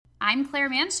I'm Claire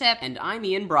Manship. And I'm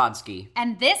Ian Brodsky.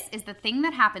 And this is The Thing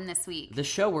That Happened This Week. The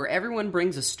show where everyone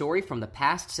brings a story from the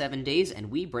past 7 days and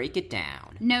we break it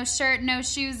down. No shirt, no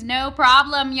shoes, no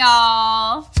problem,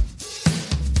 y'all.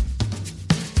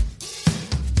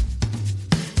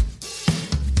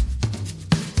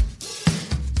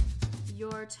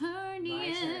 Your turn,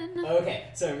 Ian. Okay,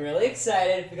 so I'm really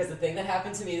excited because the thing that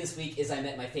happened to me this week is I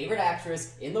met my favorite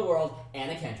actress in the world,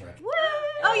 Anna Kendrick. Woo!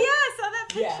 Oh yeah, I saw that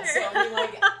picture. Yeah, so I mean,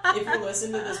 like, if you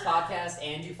listen to this podcast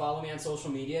and you follow me on social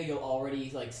media, you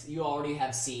already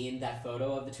have seen that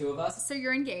photo of the two of us. So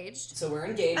you're engaged. So we're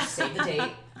engaged. Save the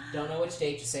date. Don't know which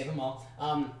date. Just save them all.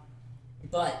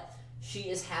 But she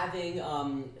is having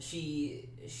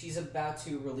she's about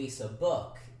to release a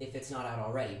book if it's not out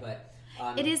already. But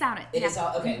it is out. It is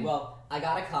out. Okay. Well, I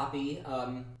got a copy.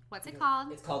 What's it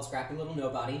called? It's called Scrappy Little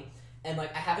Nobody. And,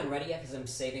 like, I haven't read it yet because I'm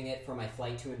saving it for my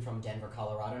flight to and from Denver,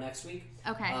 Colorado next week.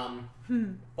 Okay.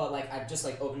 But, like, I've just,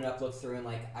 like, opened it up, looked through, and,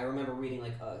 like, I remember reading,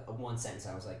 like, a one sentence.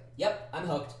 I was like, yep, I'm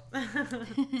hooked.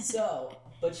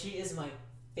 But she is my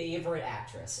favorite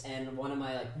actress. And one of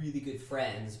my, like, really good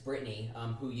friends, Brittany,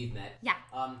 who you've met. Yeah.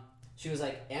 She was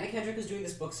like, Anna Kendrick is doing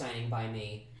this book signing by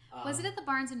me. Was it at the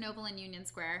Barnes & Noble in Union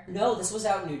Square? No, this was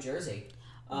out in New Jersey.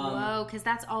 Whoa, because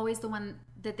that's always the one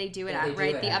that they do it at,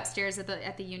 right? The upstairs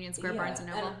at the Union Square Barnes &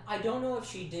 Noble. And I don't know if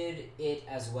she did it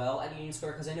as well at Union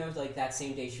Square, because I know, like, that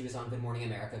same day she was on Good Morning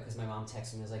America, because my mom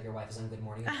texted me and was like, your wife is on Good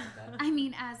Morning America. I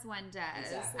mean, as one does.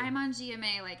 Exactly. I'm on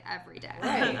GMA, like, every day.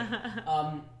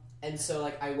 Right. And so,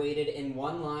 like, I waited in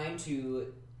one line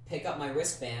to pick up my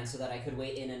wristband so that I could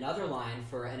wait in another line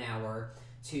for an hour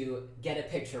to get a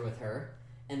picture with her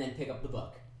and then pick up the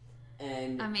book.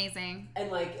 And amazing. And,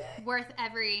 like, worth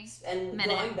every and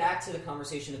minute. Going back to the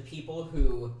conversation of people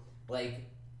who, like,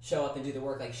 show up and do the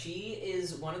work, like, she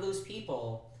is one of those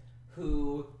people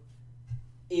who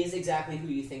is exactly who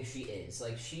you think she is.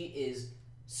 Like, she is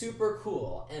super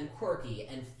cool and quirky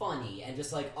and funny and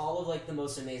just, like, all of, like, the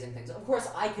most amazing things. Of course,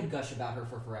 I could gush about her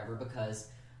for forever because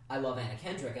I love Anna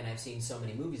Kendrick and I've seen so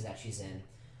many movies that she's in.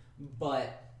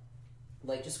 But,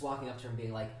 like, just walking up to her and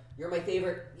being like, you're my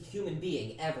favorite human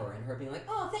being ever, and her being like,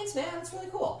 oh, thanks, man, that's really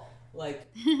cool. Like,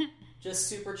 just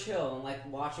super chill, and, like,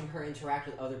 watching her interact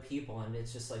with other people, and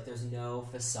it's just, like, there's no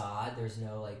facade, there's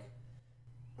no, like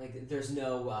there's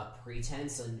no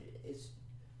pretense, and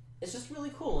it's just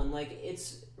really cool, and, like,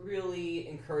 it's really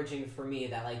encouraging for me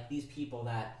that, like, these people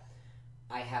that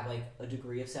I have, like, a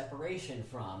degree of separation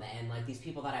from, and, like, these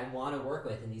people that I want to work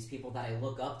with, and these people that I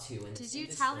look up to. And did you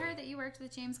tell her that you worked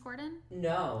with James Corden?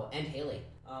 No, and Haley.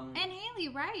 And Haley,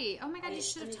 right. Oh my god, you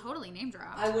should have totally name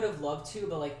dropped. I would have loved to,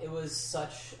 but, like, it was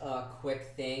such a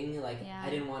quick thing. Like, yeah. I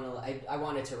didn't want to, I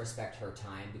wanted to respect her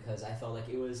time, because I felt like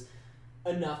it was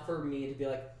enough for me to be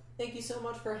like, thank you so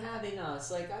much for having us.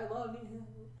 Like, I love you.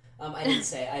 I didn't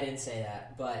say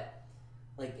that, but,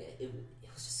 like, it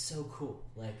was just so cool.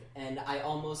 Like, and I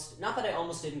almost, not that I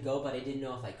almost didn't go, but I didn't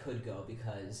know if I could go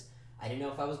because I didn't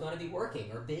know if I was going to be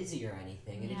working or busy or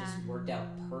anything, and it just worked out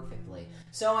perfectly.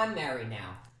 So I'm married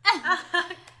now.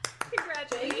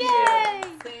 Congratulations. Yay!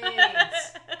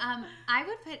 Thanks. I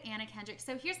would put Anna Kendrick.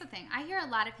 So here's the thing. I hear a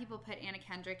lot of people put Anna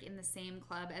Kendrick in the same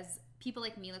club as people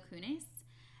like Mila Kunis,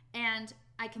 and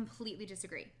I completely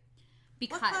disagree.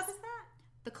 Because what club is that?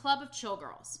 The Club of Chill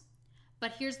Girls.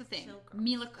 But here's the thing.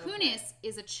 Mila Kunis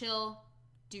is a chill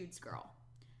dude's girl.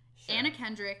 Sure. Anna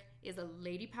Kendrick is a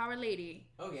lady power lady.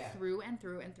 Oh, yeah. Through and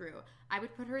through and through. I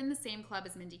would put her in the same club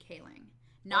as Mindy Kaling.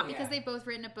 Not because they've both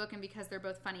written a book and because they're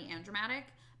both funny and dramatic,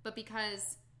 but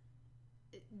because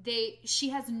she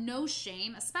has no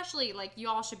shame, especially, like, you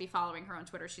all should be following her on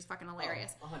Twitter. She's fucking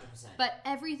hilarious. 100%. But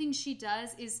everything she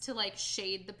does is to, like,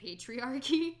 shade the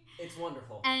patriarchy. It's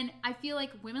wonderful. And I feel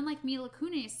like women like Mila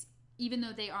Kunis, even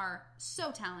though they are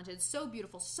so talented, so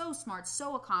beautiful, so smart,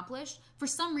 so accomplished, for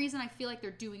some reason I feel like they're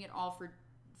doing it all for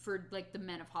like, the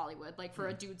men of Hollywood, like, for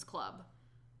a dude's club.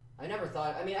 I've never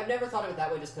thought of it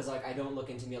that way just because, like, I don't look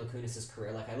into Mila Kunis'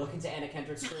 career. Like, I look into Anna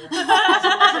Kendrick's career. as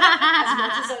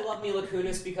much as I love Mila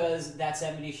Kunis because That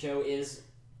 70s Show is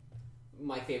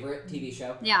my favorite TV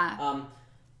show. Yeah.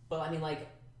 But, I mean, like,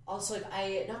 also,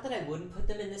 like, not that I wouldn't put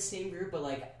them in this same group, but,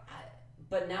 like,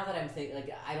 but now that I'm thinking, like,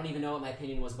 I don't even know what my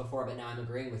opinion was before, but now I'm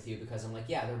agreeing with you because I'm like,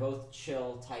 yeah, they're both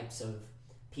chill types of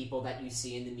people that you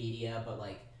see in the media, but,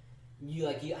 like,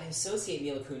 I associate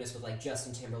Mila Kunis with, like,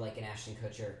 Justin Timberlake and Ashton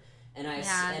Kutcher, and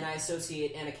I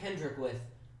associate Anna Kendrick with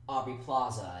Aubrey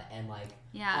Plaza and, like,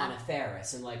 Anna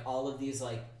Faris and, like, all of these,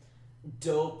 like,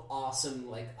 dope, awesome,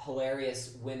 like,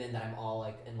 hilarious women that I'm all,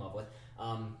 like, in love with.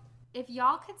 If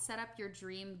y'all could set up your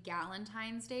dream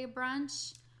Galentine's Day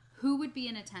brunch, who would be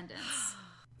in attendance?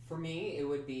 For me, it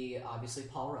would be obviously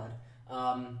Paul Rudd.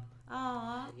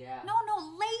 Aww. Yeah. No,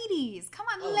 ladies. Come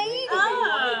on, Oh, ladies. Okay, you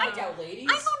want me to pick out ladies?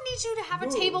 I don't need you to have a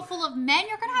table full of men.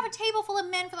 You're going to have a table full of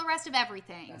men for the rest of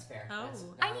everything. That's fair. Oh.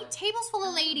 I need tables full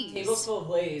of ladies. Tables full of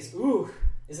ladies. Ooh.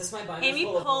 Is this my binder Amy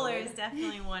full of Poehler women? is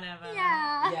definitely one of them.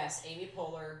 Yeah. Yes, Amy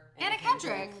Poehler. Anna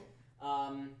Kendrick.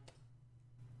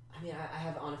 I mean, I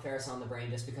have Anna Faris on the brain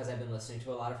just because I've been listening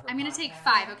to a lot of her I'm going to podcasts. take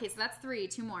 5. Okay, so that's 3.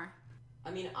 2 more.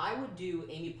 I mean, I would do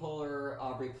Amy Poehler,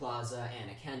 Aubrey Plaza,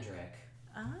 Anna Kendrick.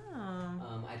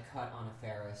 Oh. I'd cut Anna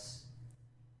Faris.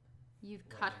 You'd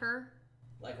cut her?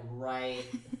 Like, right...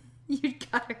 You'd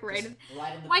cut her right in.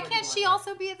 right in the Why pretty can't she corner.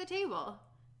 also be at the table?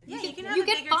 Yeah, you can have you a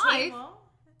get bigger 5. table.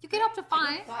 You get up to 5.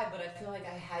 I got 5, but I feel like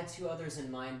I had 2 others in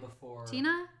mind before.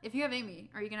 Tina? If you have Amy,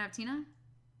 are you going to have Tina?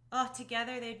 Oh,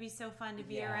 together they'd be so fun to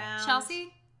be Yeah. around.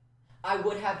 Chelsea? I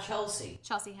would have Chelsea.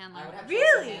 Chelsea Handler. I would have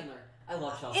Really? Chelsea Handler. I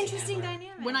love Chelsea Interesting Handler.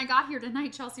 dynamic. When I got here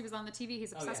tonight, Chelsea was on the TV.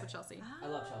 He's obsessed yeah. with Chelsea. I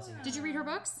love Chelsea Handler. Did you read her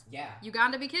books? Yeah. You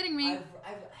got to be kidding me.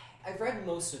 I've read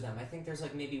most of them. I think there's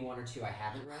like maybe 1 or 2 I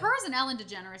haven't read. Hers and Ellen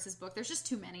DeGeneres' book. There's just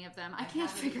too many of them. I can't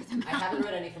figure them out. I haven't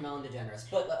read any from Ellen DeGeneres,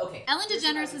 but okay. Ellen here's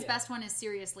what I would DeGeneres' do. best one is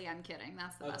Seriously, I'm Kidding.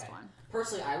 That's the best one.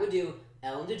 Personally, I would do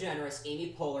Ellen DeGeneres,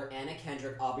 Amy Poehler, Anna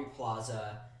Kendrick, Aubrey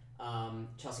Plaza,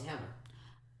 Chelsea Handler.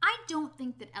 I don't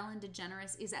think that Ellen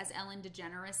DeGeneres is as Ellen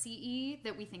DeGeneres-y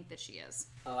that we think that she is.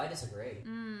 Oh, I disagree.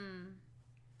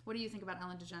 What do you think about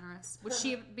Ellen DeGeneres? Would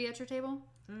she be at your table?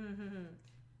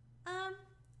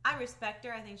 I respect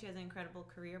her. I think she has an incredible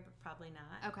career, but probably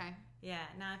not. Okay. Yeah,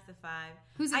 not at the 5.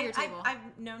 Who's at your table? I've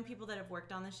known people that have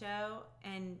worked on the show,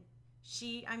 and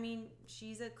she's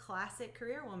a classic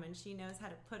career woman. She knows how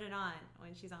to put it on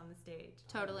when she's on the stage.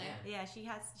 Totally. Oh, Yeah,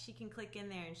 she can click in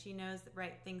there, and she knows the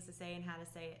right things to say and how to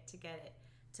say it to get it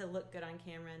to look good on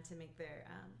camera and to make their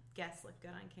guests look good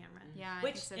on camera. Yeah, I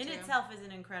which think so in too. itself is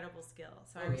an incredible skill.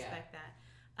 So I Oh, yeah. respect that.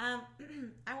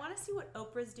 I want to see what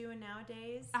Oprah's doing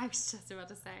nowadays. I was just about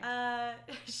to say.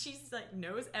 She's like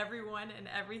knows everyone and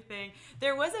everything.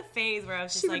 There was a phase where I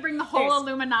was just She like, would bring the whole there's-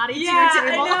 Illuminati to Yeah,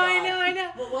 your table. I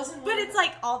know. What wasn't But one it's of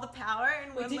like all the power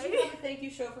in Wait, one did lady. you have a thank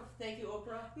you show for Thank You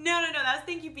Oprah? No, that was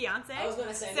Thank You Beyonce. I was going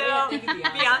to say, so yeah, Thank You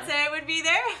Beyonce. Beyonce would be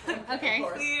there. Okay. Of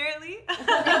course. Clearly.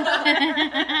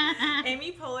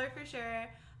 Amy Poehler for sure.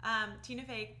 Tina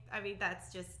Fey, I mean,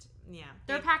 that's just, yeah.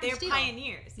 They're a package They're deal.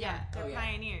 pioneers. Yeah, they're Oh, yeah.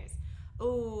 pioneers.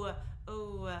 Oh,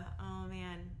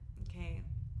 man. Okay.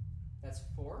 That's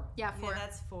 4? Yeah, 4. Yeah,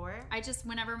 that's 4. I just,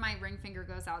 whenever my ring finger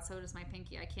goes out, so does my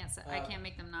pinky. I can't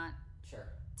make them not Sure.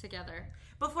 together.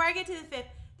 Before I get to the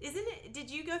 5th, did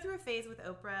you go through a phase with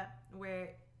Oprah where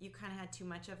you kind of had too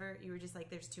much of her? You were just like,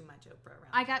 there's too much Oprah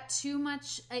around. I got too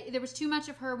much. There was too much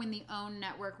of her when the OWN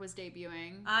network was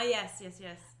debuting. Yes.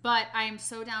 But I am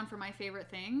so down for my favorite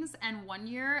things. And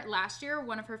last year,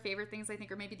 one of her favorite things, I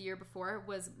think, or maybe the year before,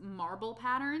 was marble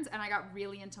patterns. And I got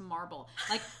really into marble.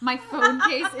 Like, my phone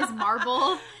case is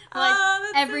marble. Like,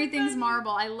 that's so everything's funny.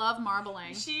 marble. I love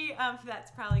marbling. She,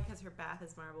 that's probably because her bath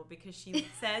is marble, because she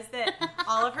says that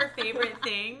all of her favorite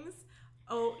things.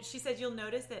 Oh, she said you'll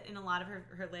notice that in a lot of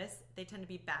her lists, they tend to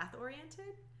be bath oriented.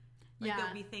 Like Yeah.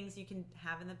 there'll be things you can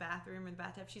have in the bathroom or the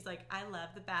bathtub. She's like, I love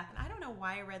the bath, and I don't know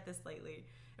why I read this lately.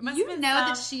 It must You have been know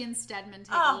that some- she and Stedman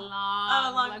take long.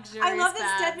 luxurious I love that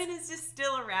baths. Stedman is just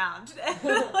still around.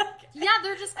 Like, Yeah,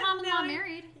 they're just common now law I-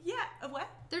 married. yeah. What?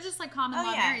 They're just like common Oh,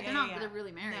 law yeah, married. yeah, They're not yeah. they're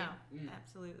really married. No,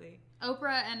 absolutely.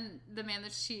 Oprah and the man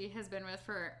that she has been with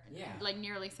for like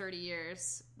nearly 30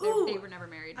 years, Ooh. they were never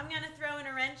married. I'm gonna throw in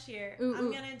a wrench here. Ooh, I'm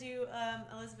ooh. gonna do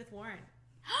Elizabeth Warren.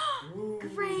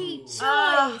 Great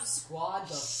choice. Squad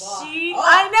the fuck She, up.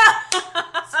 I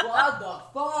know. Squad the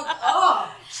fuck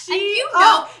up. She, And you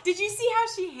know- did you see how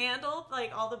she handled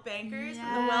like all the bankers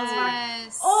and the Wells Fargo?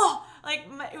 Yes. Oh, like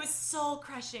it was soul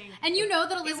crushing. And you know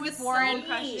that was Elizabeth so Warren,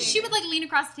 crushing. she would like lean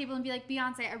across the table and be like,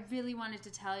 Beyonce, I really wanted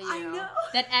to tell I you know.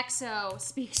 that EXO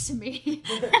speaks to me.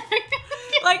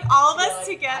 Like all of You're us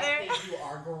like, together. I think you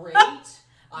are great.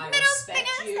 I respect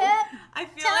you. I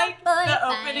feel Tell like boy the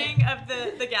bye. opening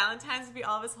of the Galentine's would be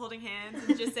all of us holding hands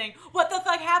and just saying, "What the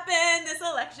fuck happened this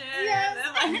election?" Yes.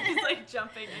 And then just like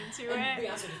jumping into And it.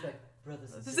 Beyonce just like,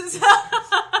 brothers and This sisters. is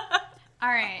All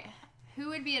right. Who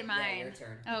would be at mine? your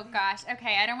turn. Oh gosh.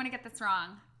 Okay, I don't want to get this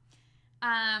wrong.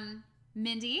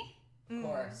 Mindy. Of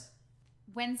course.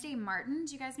 Wednesday Martin.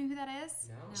 Do you guys know who that is?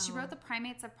 No. She wrote The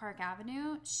Primates of Park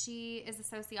Avenue. She is a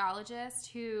sociologist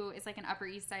who is like an Upper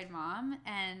East Side mom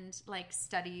and like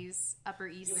studies Upper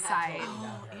East You have Side told me oh,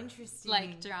 about her. interesting.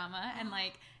 like drama, and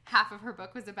like half of her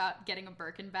book was about getting a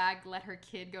Birkin bag, let her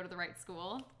kid go to the right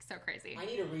school. So crazy. I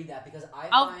need to read that because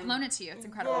I'll find loan it to you. It's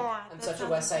incredible. Yeah, I'm that such a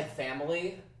sounds- West Side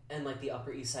family, and like the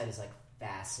Upper East Side is like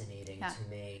fascinating to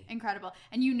me. Incredible.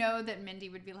 And you know that Mindy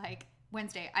would be like,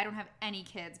 Wednesday, I don't have any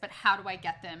kids, but how do I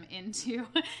get them into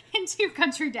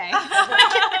Country Day?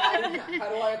 how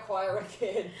do I acquire a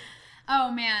kid? Oh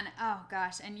man, oh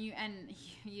gosh, and you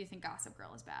think Gossip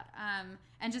Girl is bad,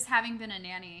 and just having been a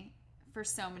nanny for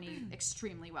so many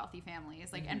extremely wealthy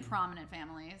families, like and prominent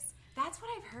families. That's what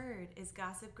I've heard. Is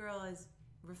Gossip Girl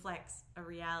reflects a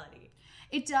reality.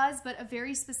 It does, but a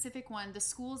very specific one. The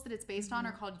schools that it's based on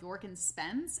are called York and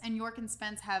Spence, and York and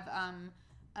Spence have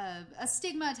a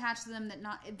stigma attached to them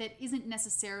that isn't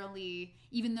necessarily,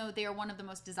 even though they are one of the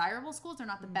most desirable schools, they're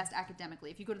not the best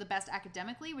academically. If you go to the best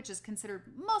academically, which is considered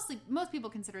most people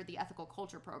consider the ethical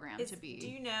culture program to be. Do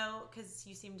you know, because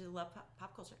you seem to love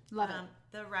pop culture, love it.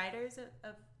 The writers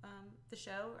of the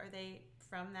show, are they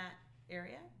from that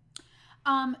area?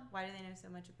 Why do they know so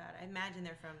much about it? I imagine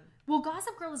they're from... Well,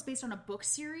 Gossip Girl is based on a book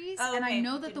series, and I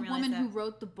know that the woman who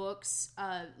wrote the books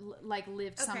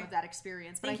lived some of that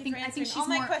experience. But I think she's all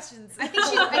more. My questions. I think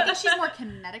she's more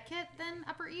Connecticut than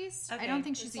Upper East. Okay. I don't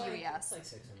think she's a UES. It's like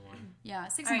 6 and 1. Yeah,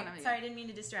 6 and 1. Sorry, I didn't mean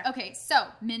to distract. Okay, so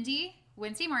Mindy,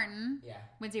 Wednesday Martin. Yeah.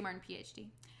 Wednesday Martin, PhD.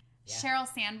 Yeah. Sheryl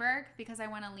Sandberg, because I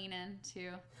want to lean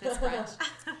into this brunch.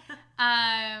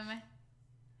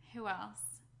 Who else?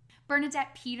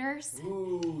 Bernadette Peters.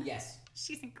 Ooh, yes.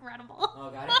 She's incredible. Oh,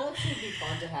 God. I feel like she'd be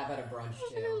fun to have at a brunch,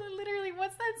 too. Literally,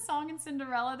 what's that song in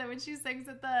Cinderella that when she sings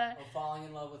at the... Oh, Falling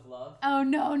in Love with Love? Oh,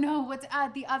 no. What's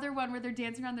the other one where they're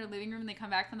dancing around their living room and they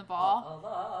come back from the ball? A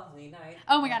lovely night.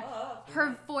 Oh, my God.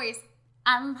 Her voice.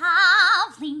 A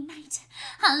lovely night.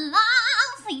 A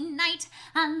lovely night.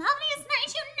 A loveliest night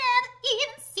you've never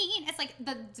even seen. It's like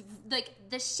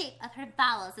the shape of her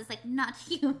vowels is like not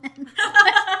human.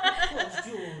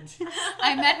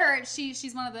 I met her.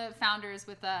 She's one of the founders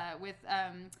with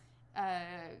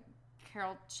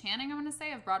Carol Channing, I want to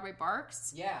say, of Broadway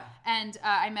Barks. Yeah. And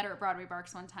I met her at Broadway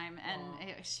Barks one time, and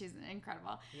she's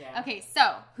incredible. Yeah. Okay,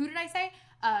 so who did I say?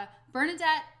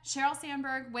 Bernadette, Sheryl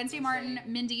Sandberg, Wednesday Martin,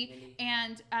 Mindy,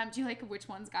 and do you like which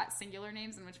one's got singular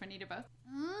names and which one needed both?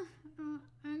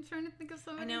 I'm trying to think of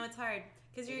somebody. I know it's hard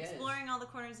because you're exploring all the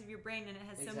corners of your brain and it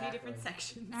has so many different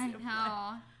sections. I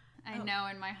know. I know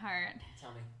in my heart.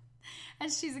 Tell me.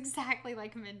 And she's exactly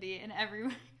like Mindy in every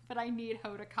way, but I need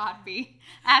Hoda Kotb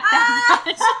at that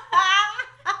match.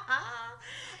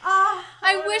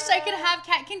 I wish I could have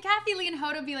Can Kathy Lee and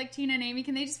Hoda be like Tina and Amy?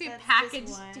 Can they just be a package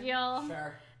deal?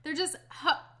 Sure. They're just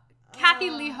Kathy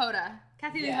Lee Hoda.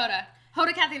 Kathy Lee Hoda.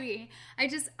 Hoda Kathy Lee.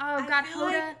 God,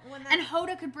 Hoda. And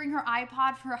Hoda could bring her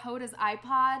iPod for Hoda's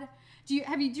iPod. Do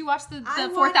you watch the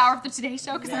fourth hour of the Today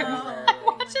Show? Because I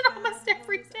watch it almost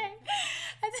every day.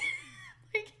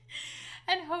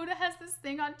 And Hoda has this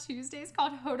thing on Tuesdays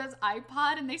called Hoda's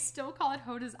iPod, and they still call it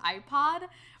Hoda's iPod,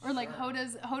 or like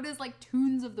Hoda's like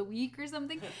tunes of the week or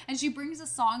something. And she brings a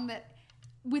song that,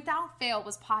 without fail,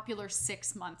 was popular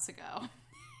 6 months ago.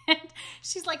 And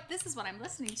she's like, this is what I'm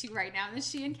listening to right now. And then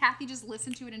she and Kathy just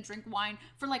listen to it and drink wine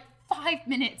for like 5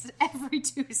 minutes every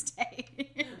Tuesday.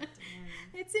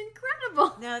 It's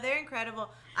incredible. No, they're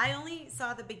incredible. I only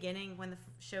saw the beginning when the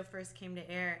show first came to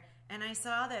air, and I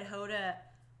saw that Hoda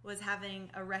was having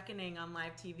a reckoning on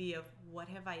live TV of what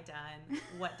have I done?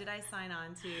 What did I sign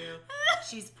on to?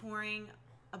 She's pouring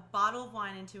a bottle of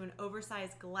wine into an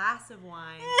oversized glass of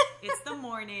wine. It's the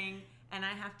morning, and I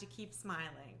have to keep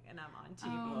smiling, and I'm on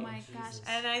TV. Oh my gosh.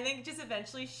 And I think just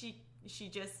eventually she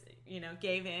just,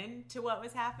 gave in to what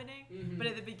was happening. Mm-hmm. But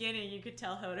at the beginning, you could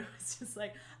tell Hoda was just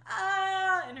like,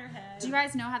 in her head. Do you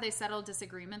guys know how they settle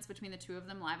disagreements between the two of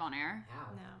them live on air?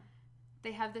 How? No.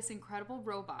 They have this incredible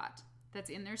robot that's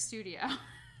in their studio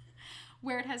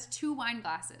where it has 2 wine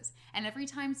glasses. And every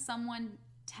time someone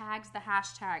tags the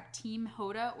hashtag Team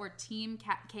Hoda or Team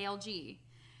KLG,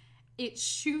 it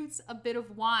shoots a bit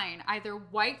of wine, either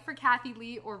white for Kathy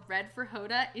Lee or red for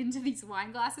Hoda, into these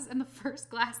wine glasses. And the first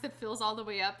glass that fills all the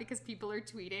way up because people are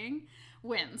tweeting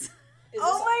wins.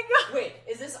 My God! Wait,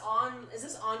 is this on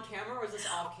camera or is this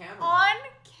off camera? On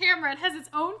camera. It has its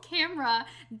own camera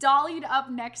dollied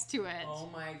up next to it. Oh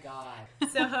my God.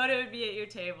 So Hoda would be at your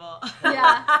table.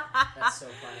 Yeah. That's so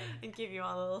funny. And give you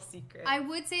all the little secrets. I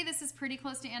would say this is pretty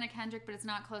close to Anna Kendrick, but it's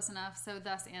not close enough, so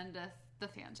thus endeth the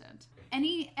tangent.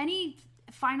 Any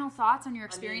final thoughts on your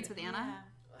experience with Anna?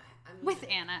 Yeah. With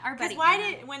Anna, our buddy.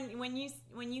 Because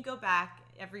when you go back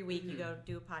every week, you go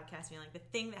do a podcast, and you're like, the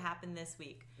thing that happened this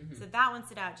week. Mm-hmm. So that one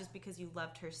stood out just because you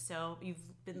loved her you've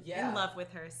been in love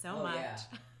with her so much. Yeah.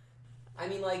 I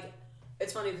mean, like,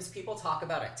 it's funny because people talk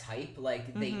about a type,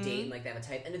 like they date and like they have a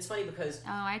type, and it's funny because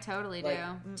I totally do.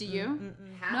 Do you?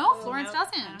 Mm-mm. No, Florence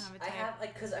doesn't. I have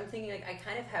because I'm thinking like I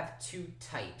kind of have 2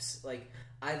 types, like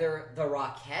either the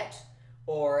Rockette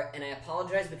and I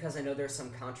apologize because I know there's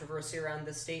some controversy around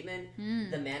this statement,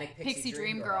 the Manic Pixie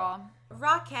Dream Girl.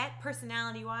 Rockette,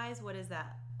 personality-wise, what is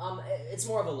that? It's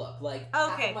more of a look. Like,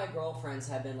 half of my girlfriends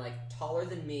have been, like, taller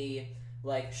than me,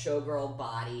 like, showgirl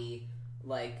body,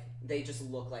 like, they just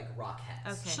look like Rockettes.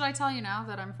 Okay. Should I tell you now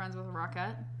that I'm friends with a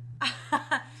Rockette?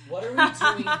 What are we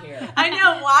doing here? I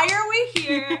know, why are we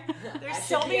here? There's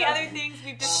so many other things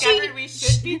we've discovered we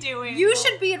should be doing. You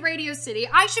should be at Radio City.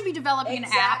 I should be developing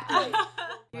an app.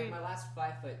 Like, my last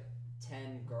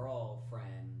 5'10"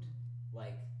 girlfriend,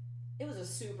 like, it was a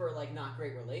super, like, not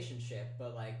great relationship,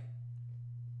 but, like,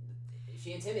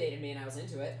 she intimidated me and I was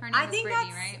into it. Her name is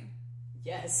Brittany, right?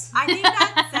 Yes. I think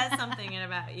that says something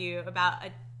about you, about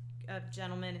a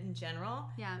gentleman in general,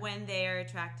 when they are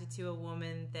attracted to a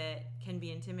woman that can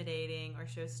be intimidating or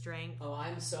show strength. Oh,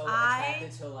 I'm so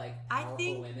attracted to, like,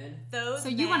 powerful women. So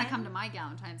you want to come to my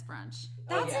Galentine's brunch?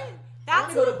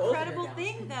 That's an incredible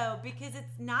thing, though, because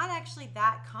it's not actually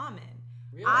that common.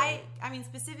 Really? I mean,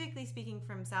 specifically speaking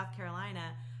from South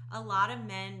Carolina, a lot of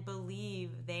men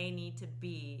believe they need to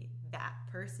be that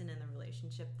person in the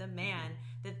relationship, the man,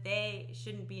 that they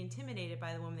shouldn't be intimidated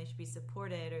by the woman, they should be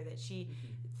supported, or that she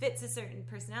fits a certain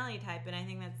personality type. And I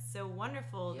think that's so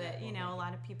wonderful that, you know, a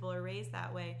lot of people are raised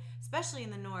that way, especially in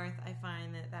the North. I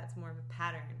find that that's more of a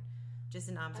pattern, just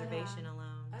an observation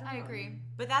alone. I agree.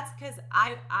 But that's because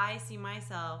I see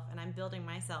myself, and I'm building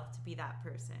myself to be that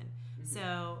person.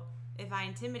 So if I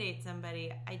intimidate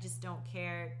somebody, I just don't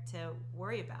care to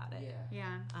worry about it.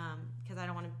 Because I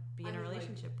don't want to be in a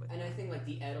relationship with them. And I think, like,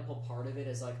 the Oedipal part of it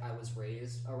is, like, I was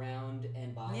raised around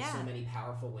and by so many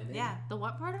powerful women. Yeah. The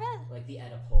what part of it? Like, the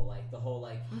Oedipal, like, the whole,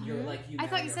 like, you're, like, you I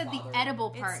thought you said the edible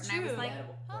part, it's and true.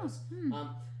 I was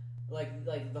like,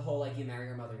 like, the whole, like, you marry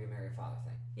your mother, you marry your father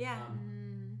thing. Yeah.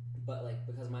 But, like,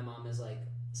 because my mom is, like,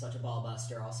 such a ball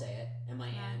buster, I'll say it, and my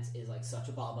aunt is, like, such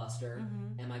a ball buster,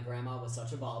 and my grandma was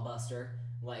such a ball buster,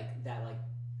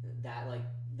 that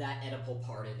Oedipal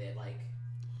part of it, like,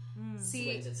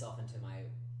 sways itself into my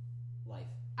life.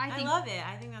 I love it.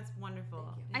 I think that's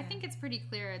wonderful. I think it's pretty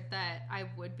clear that I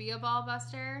would be a ball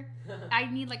buster. I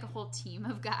need, like, a whole team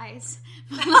of guys.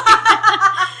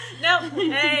 No.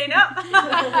 Hey, no.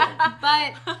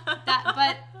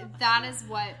 but that is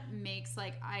what makes,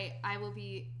 like, I will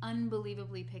be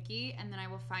unbelievably picky, and then I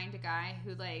will find a guy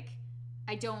who, like,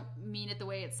 I don't mean it the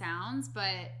way it sounds,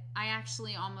 but I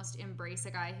actually almost embrace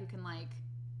a guy who can, like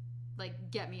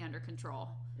get me under control.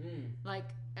 Like,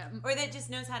 or that just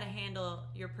knows how to handle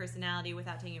your personality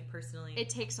without taking it personally. It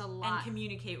takes a lot. And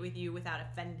communicate with you without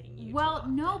offending you. Well,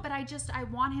 no, but I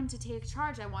want him to take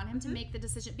charge. I want him to make the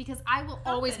decision, because I will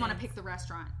always want to pick the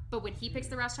restaurant. But when he picks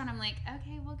the restaurant, I'm like,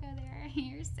 okay, we'll go there.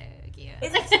 You're so cute.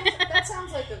 That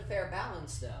sounds like a fair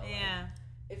balance, though. Yeah. Like,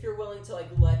 if you're willing to, like,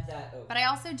 let that open. But I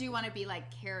also do want to be,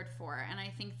 like, cared for, and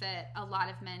I think that a lot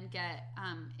of men get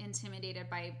intimidated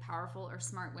by powerful or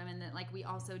smart women that, like, we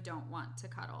also don't want to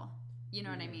cuddle. You know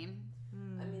what I mean?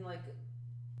 I mean, like,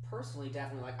 personally,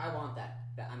 definitely, like, I want that.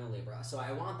 I'm a Libra, so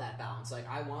I want that balance. Like,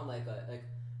 I want, like,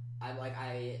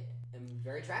 I am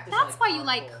very attracted. That's to, why you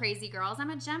like crazy girls. I'm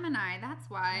a Gemini. That's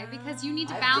why, because you need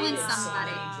to balance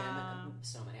somebody.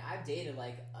 So many. I've dated,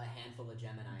 like, a handful of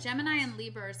Gemini. Gemini and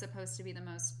Libra are supposed to be the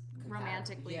most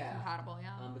romantically compatible,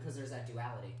 because there's that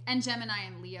duality. And Gemini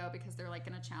and Leo, because they're, like,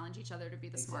 going to challenge each other to be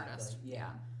the smartest. Yeah.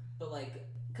 But, like,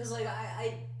 because, like,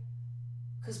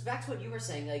 because back to what you were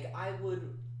saying, like, I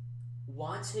would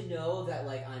want to know that,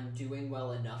 like, I'm doing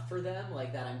well enough for them,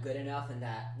 like, that I'm good enough, and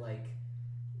that, like,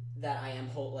 that I am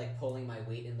pulling my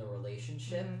weight in the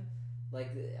relationship.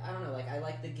 Like, I don't know, like, I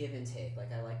like the give and take.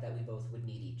 Like, I like that we both would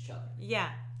need each other. Yeah.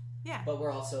 But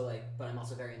we're also, like, I'm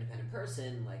also a very independent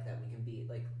person, like, that we can be,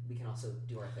 like, we can also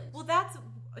do our things. Well, that's,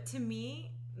 to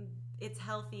me, it's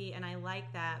healthy, and I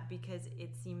like that, because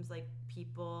it seems like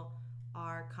people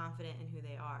are confident in who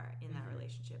they are in that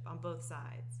relationship on both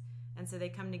sides. And so they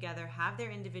come together, have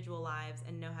their individual lives,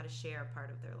 and know how to share a part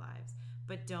of their lives.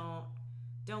 But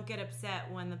don't get upset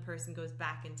when the person goes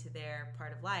back into their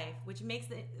part of life, which makes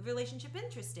the relationship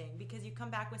interesting, because you come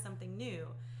back with something new.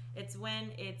 It's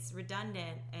when it's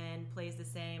redundant and plays the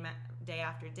same day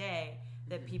after day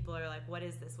that people are like, what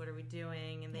is this? What are we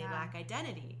doing? And they lack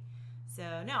identity.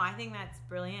 So, no, I think that's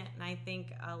brilliant, and I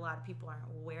think a lot of people aren't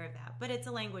aware of that. But it's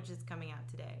a language that's coming out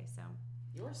today, so.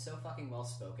 You are so fucking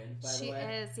well-spoken, by the way.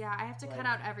 She is, yeah. I have to cut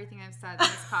out everything I've said in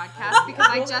this podcast because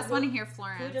I just want to hear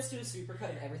Florence. Can we just do a supercut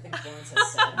of everything Florence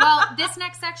has said? Well, this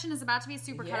next section is about to be a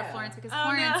supercut of Florence, because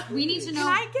Florence, we need to know. Can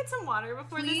I get some water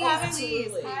before this happens?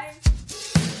 Please.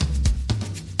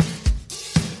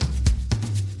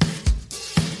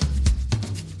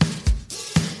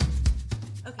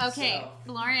 Okay, So,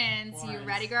 Florence, you Florence.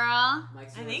 ready, girl?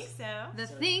 Mike's I yours. think so. The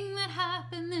So- thing that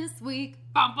happened this week.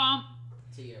 Bum bum.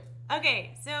 To you.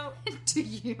 Okay, so To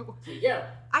you. To you.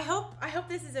 I hope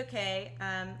this is okay.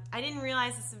 I didn't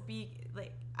realize this would be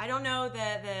like, I don't know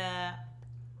the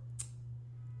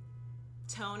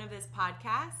tone of this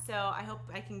podcast, so I hope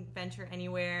I can venture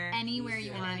anywhere. Anywhere Please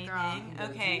you do. want, Anything. girl. You can go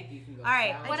Okay. deep, you can go All right,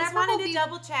 shallow. I Whatever just wanted will to be-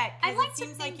 double check I'd because like it to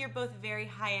seems think- like you're both very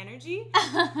high energy,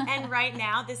 and right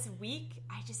now this week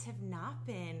I just have not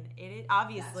been. It is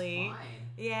obviously, That's fine.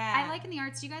 yeah. I like in the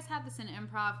arts, do you guys have this in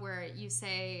improv where you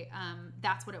say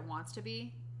that's what it wants to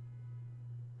be?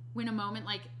 When a moment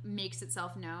like makes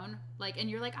itself known, like, and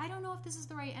you're like, I don't know if this is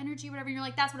the right energy, whatever. And you're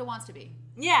like, that's what it wants to be.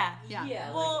 yeah. Yeah.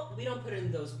 Yeah, Well- like, we don't put it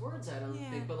in those words, I don't Yeah.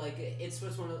 think, but like it's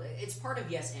just one of it's part of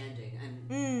yes anding,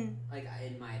 and like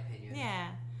in my opinion. Yeah.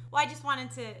 Well, I just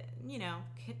wanted to,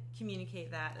 communicate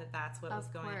that's what was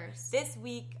Of going on. course. This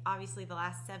week, obviously, the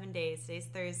last 7 days, today's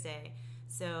Thursday.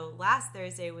 So last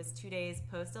Thursday was 2 days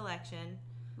post-election.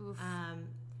 Oof.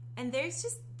 And there's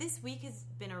just, this week has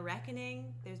been a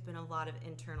reckoning. There's been a lot of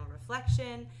internal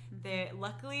reflection.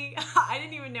 Luckily, I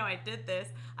didn't even know I did this.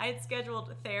 I had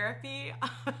scheduled therapy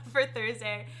for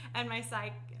Thursday and my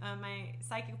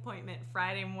psychic appointment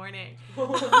Friday morning.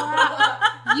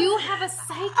 You have a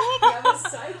psychic? You have a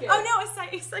psychic. Oh no, a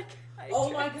psychiatrist.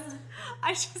 Oh my god.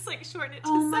 I just shortened it to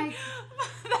Oh my- psych.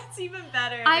 That's even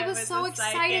better. if I it was so a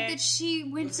excited psychic. that she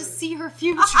went to see her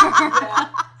future.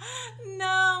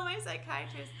 No, my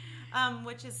psychiatrist,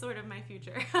 which is sort of my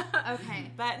future.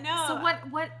 Okay. But no. So what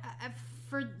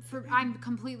for I'm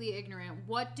completely ignorant.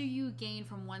 What do you gain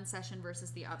from one session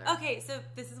versus the other? Okay, so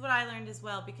this is what I learned as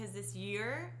well, because this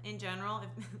year in general,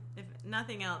 if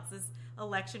nothing else, this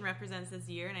election represents this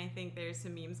year, and I think there's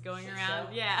some memes going Shit around.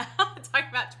 show. Yeah, talking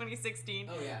about 2016.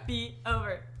 Oh yeah. Be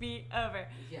over.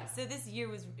 Yeah. So this year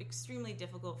was extremely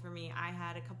difficult for me. I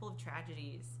had a couple of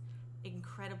tragedies,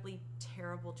 incredibly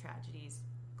terrible tragedies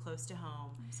close to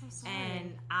home. I'm so sorry.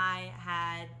 And I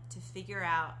had to figure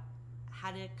out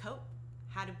how to cope,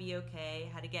 how to be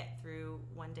okay, how to get through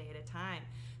one day at a time.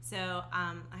 So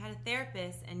I had a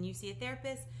therapist, and you see a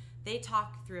therapist, they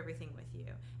talk through everything with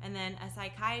you. And then a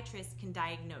psychiatrist can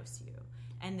diagnose you,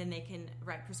 and then they can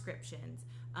write prescriptions.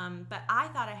 But I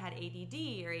thought I had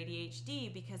ADD or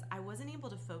ADHD because I wasn't able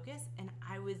to focus, and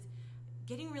I was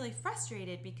getting really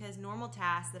frustrated because normal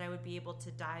tasks that I would be able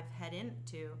to dive head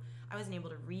into, I wasn't able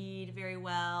to read very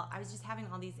well. I was just having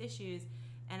all these issues,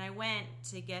 and I went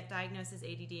to get diagnosed as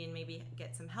ADD and maybe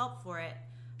get some help for it.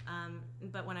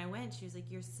 But when I went, she was like,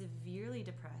 "You're severely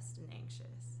depressed and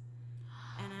anxious."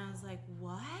 And I was like,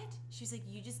 "What?" She's like,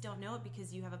 "You just don't know it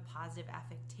because you have a positive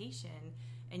affectation,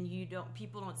 and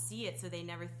people don't see it, so they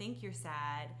never think you're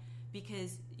sad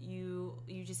because you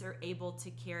just are able to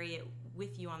carry it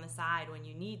with you on the side when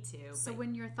you need to." So But-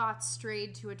 when your thoughts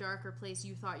strayed to a darker place,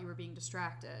 you thought you were being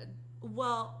distracted.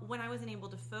 Well, when I wasn't able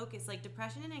to focus, like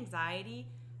depression and anxiety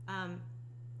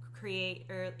create,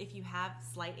 or if you have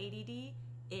slight ADD,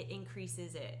 it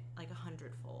increases it like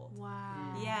 100-fold.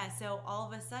 Wow. Yeah, so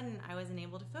all of a sudden I wasn't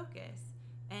able to focus.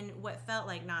 And what felt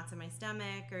like knots in my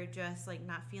stomach or just like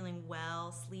not feeling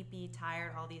well, sleepy,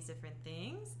 tired, all these different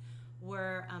things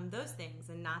were those things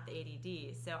and not the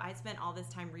ADD. So I spent all this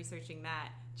time researching that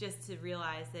just to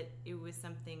realize that it was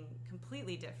something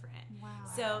completely different. Wow.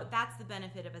 So that's the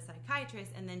benefit of a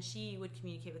psychiatrist. And then she would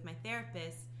communicate with my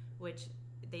therapist, which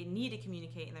they need to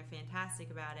communicate, and they're fantastic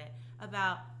about it,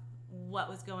 about what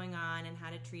was going on and how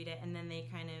to treat it. And then they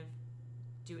kind of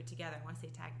do it together. I want to say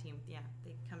tag team. Yeah,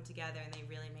 they come together and they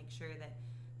really make sure that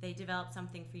they develop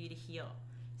something for you to heal.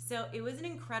 So it was an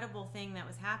incredible thing that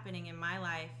was happening in my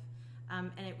life.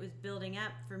 And it was building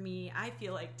up for me, I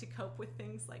feel like, to cope with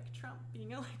things like Trump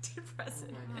being elected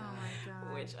president. Oh Oh my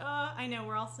god. Which I know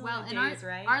we're all still well, in and the days,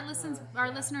 right? our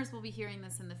Yeah. listeners will be hearing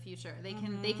this in the future. They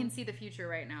can see the future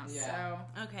right now. Yeah.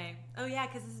 So Okay. Oh yeah,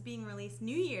 because this is being released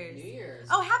New Year's. New Year's.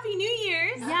 Oh, Happy New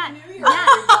Year's! Yeah. Happy New Year,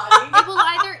 Yeah.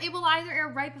 everybody. it will either air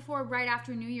right before or right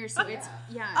after New Year's. So Oh, it's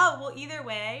yeah. Oh well, either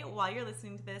way, while you're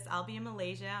listening to this, I'll be in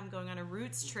Malaysia. I'm going on a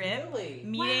roots trip, Really?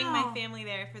 meeting Wow. my family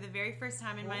there for the very first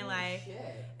time in my Holy life.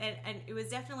 shit. And it was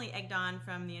definitely egged on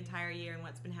from the entire year and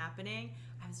what's been happening.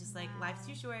 I was just like, Wow. life's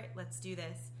too short. Let's do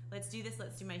this. Let's do this.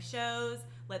 Let's do my shows.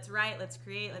 Let's write. Let's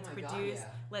create. Oh Let's my God, produce. yeah.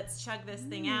 Let's chug this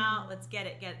thing out. Let's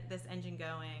get this engine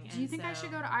going. Do you think I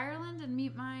should go to Ireland and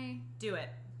meet my Do it.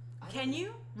 I Can don't-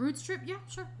 you? roots trip? Yeah,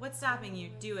 sure. What's stopping you?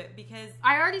 Do it, because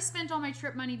I already spent all my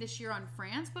trip money this year on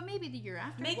France, but maybe the year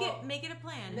after. make Well, it a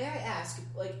plan. May I ask,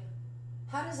 like,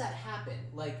 how does that happen?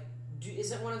 Like,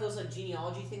 is it one of those like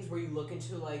genealogy things where you look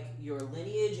into like your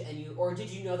lineage or did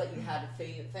you know that you had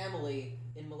family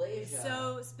in Malaysia?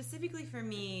 So specifically for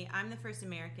me, I'm the first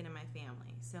American in my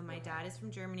family. So my dad is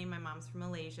from Germany, my mom's from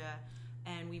Malaysia,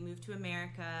 and we moved to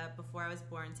America before I was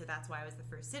born, so that's why I was the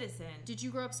first citizen. Did you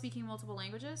grow up speaking multiple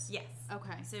languages? Yes.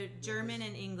 Okay. So German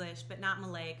and English, but not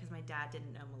Malay because my dad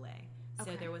didn't know Malay.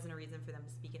 So there wasn't a reason for them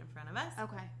to speak it in front of us.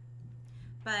 Okay.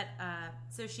 But,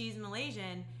 so she's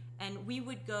Malaysian, and we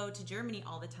would go to Germany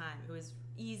all the time. It was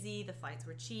easy. The flights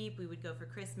were cheap. We would go for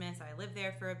Christmas. I lived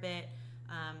there for a bit.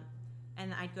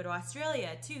 And I'd go to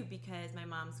Australia, too, because my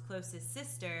mom's closest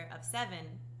sister of 7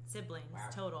 siblings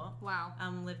total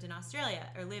lives in Australia.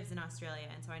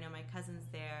 And so I know my cousins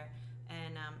there,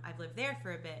 and I've lived there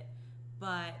for a bit.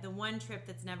 But the one trip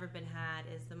that's never been had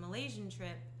is the Malaysian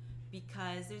trip,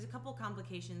 because there's a couple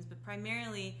complications, but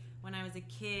primarily when I was a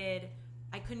kid,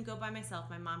 I couldn't go by myself.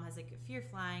 My mom has like a fear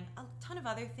flying, a ton of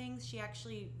other things. She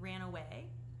actually ran away.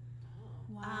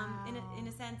 Wow. In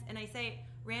a sense, and I say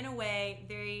ran away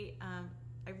very,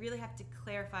 I really have to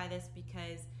clarify this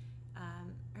because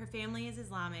her family is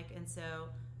Islamic, and so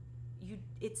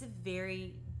it's a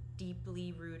very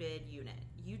deeply rooted unit.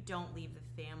 You don't leave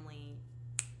the family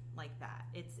like that.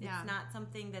 It's not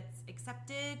something that's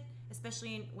accepted,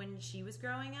 especially when she was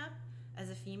growing up as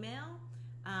a female.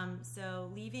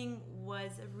 So leaving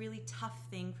was a really tough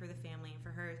thing for the family and for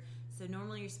her. So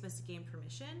normally you're supposed to gain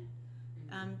permission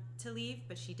to leave,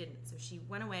 but she didn't. So she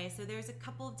went away. So there's a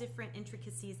couple of different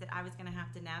intricacies that I was going to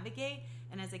have to navigate.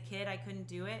 And as a kid, I couldn't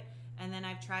do it. And then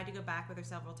I've tried to go back with her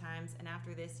several times. And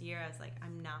after this year, I was like,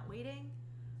 I'm not waiting.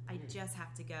 I just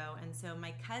have to go. And so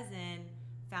my cousin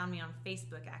found me on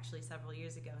Facebook actually several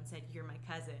years ago and said, "You're my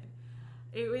cousin."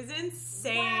 It was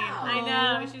insane. Wow. I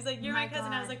know. She was like, "You're my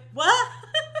cousin." God. I was like, "What?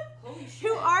 Holy shit.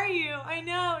 Who are you?" I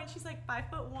know. And she's like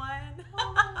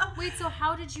 5'1". Wait, so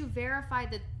how did you verify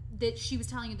that she was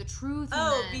telling you the truth?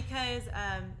 Because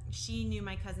she knew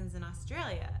my cousins in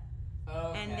Australia.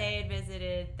 Okay. And they had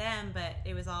visited them, but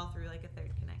it was all through like a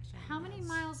third connection. How many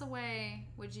miles away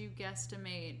would you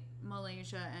guesstimate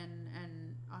Malaysia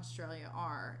and Australia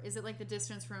are? Is it like the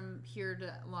distance from here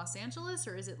to Los Angeles,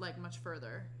 or is it like much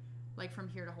further? Like from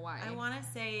here to Hawaii? I want to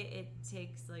say it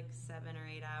takes like 7 or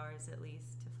 8 hours at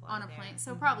least to fly on a there. plane.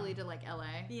 So probably to like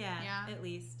LA. Yeah, at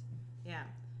least. Yeah.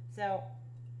 So,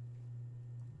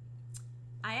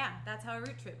 that's how a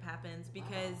road trip happens,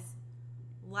 because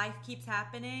life keeps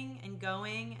happening and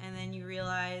going, and then you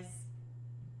realize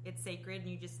it's sacred and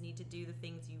you just need to do the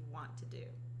things you want to do.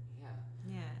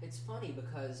 Yeah. It's funny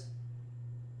because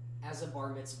as a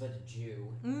bar mitzvah Jew,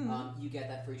 you get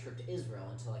that free trip to Israel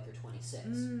until like you're 26,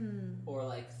 or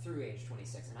like through age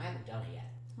 26, and I haven't done it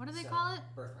yet. What do they call it?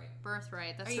 Birthright.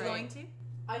 Birthright. That's Are you going to?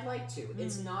 I'd like to.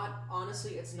 It's not,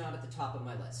 honestly, it's not at the top of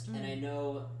my list, and I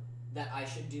know that I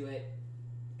should do it.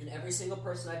 And every single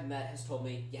person I've met has told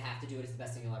me, you have to do it, it's the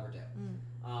best thing you'll ever do.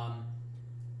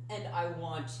 And I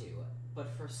want to, but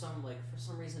for some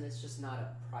reason it's just not a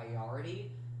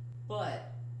priority.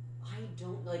 But I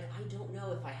don't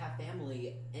know if I have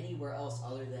family anywhere else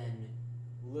other than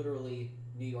literally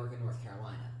New York and North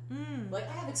Carolina. Like,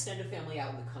 I have extended family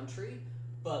out in the country,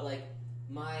 but like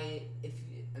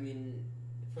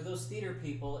for those theater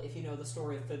people, if you know the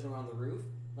story of Fiddler on the Roof,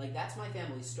 like, that's my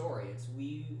family's story.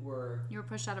 You were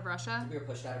pushed out of Russia? We were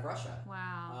pushed out of Russia.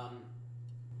 Wow.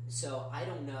 So I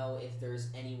don't know if there's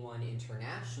anyone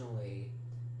internationally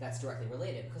that's directly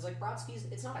related, because like Brodsky's,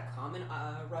 it's not a common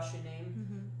Russian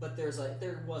name, but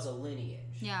there was a lineage.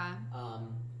 Yeah.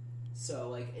 So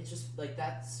like it's just like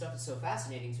that stuff is so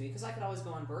fascinating to me, because I could always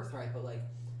go on Birthright, but like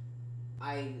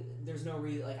there's no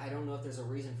reason, like I don't know if there's a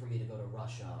reason for me to go to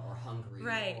Russia or Hungary.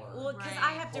 Right. Or Well, because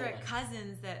I have direct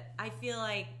cousins that I feel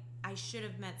like I should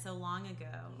have met so long ago,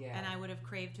 and I would have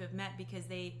craved to have met, because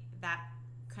that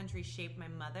country shaped my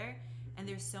mother, and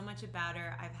there's so much about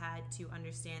her I've had to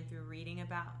understand through reading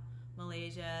about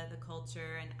Malaysia, the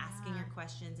culture, and asking her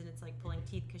questions, and it's like pulling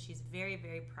teeth because she's very,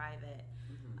 very private.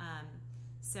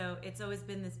 So it's always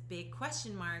been this big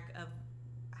question mark of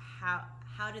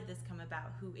how did this come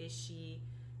about? Who is she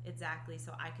exactly?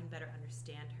 So I can better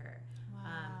understand her.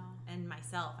 And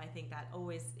myself, I think that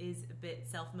always is a bit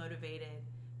self-motivated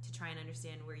to try and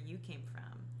understand where you came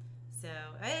from. So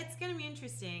it's going to be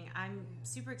interesting. I'm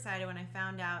super excited. When I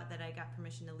found out that I got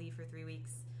permission to leave for 3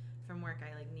 weeks from work,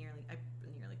 I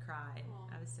nearly cried.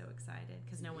 Aww. I was so excited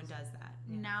because no one does that.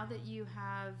 Now that you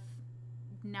kind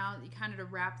of to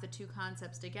wrap the two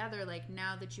concepts together, like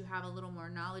now that you have a little more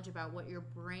knowledge about what your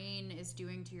brain is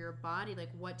doing to your body, like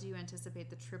what do you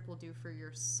anticipate the trip will do for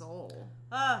your soul?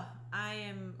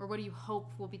 Or what do you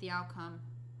hope will be the outcome?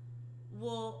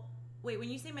 Well, Wait, when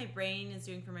you say my brain is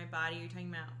doing for my body, you're talking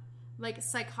about like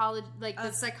psychology, like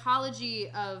the psychology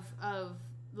of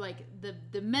like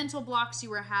the mental blocks you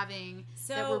were having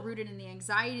that were rooted in the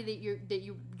anxiety that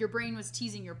your brain was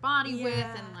teasing your body with,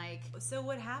 and like. So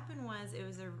what happened was it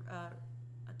was a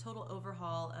total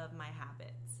overhaul of my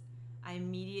habits. I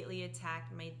immediately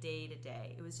attacked my day to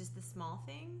day. It was just the small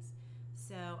things.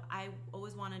 So I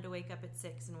always wanted to wake up at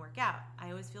 6 and work out. I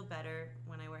always feel better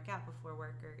when I work out before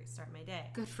work or start my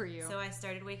day. Good for you. So I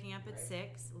started waking up at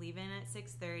 6, leaving at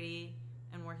 6:30,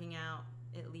 and working out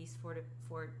at least 4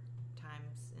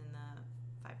 times in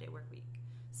the 5-day work week.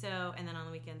 So, and then on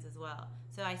the weekends as well.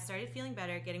 So I started feeling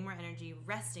better, getting more energy,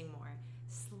 resting more,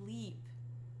 sleep.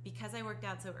 Because I worked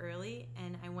out so early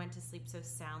and I went to sleep so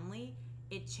soundly,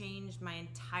 it changed my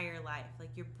entire life. Like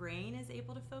your brain is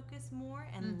able to focus more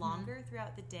and longer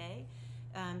throughout the day.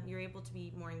 You're able to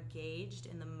be more engaged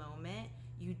in the moment.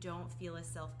 You don't feel as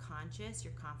self-conscious.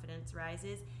 Your confidence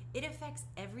rises. It affects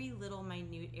every little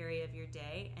minute area of your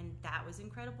day, and that was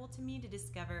incredible to me to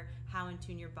discover how in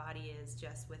tune your body is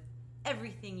just with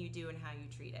everything you do and how you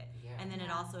treat it. Yeah. And then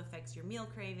it also affects your meal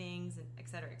cravings, and et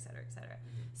cetera, et cetera, et cetera.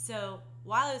 So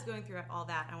while I was going through all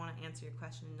that, I want to answer your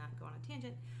question and not go on a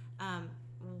tangent.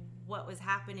 What was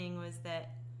happening was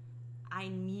that I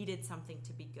needed something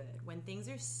to be good. When things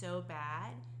are so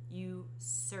bad, you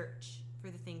search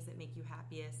for the things that make you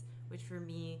happiest, which for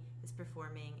me is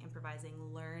performing, improvising,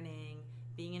 learning,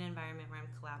 being in an environment where I'm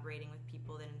collaborating with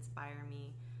people that inspire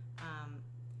me.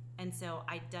 And so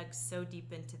I dug so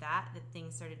deep into that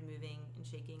things started moving and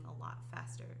shaking a lot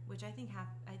faster, which I think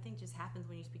just happens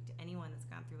when you speak to anyone that's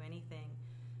gone through anything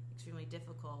extremely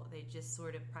difficult. They just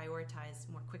sort of prioritize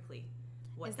more quickly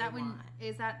what they want.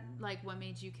 Is that like what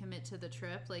made you commit to the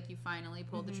trip? Like you finally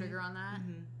pulled the trigger on that?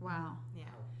 Wow. Yeah.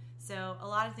 So a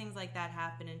lot of things like that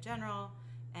happen in general,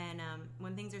 and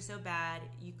when things are so bad,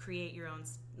 you create your own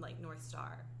like North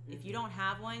Star. If you don't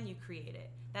have one, you create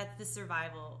it. That's the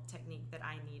survival technique that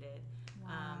I needed.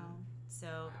 Wow.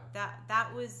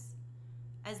 That was,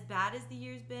 as bad as the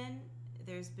year's been,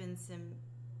 there's been some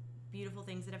beautiful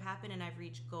things that have happened, and I've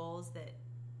reached goals that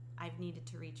I've needed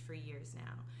to reach for years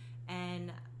now.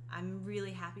 And I'm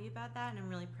really happy about that, and I'm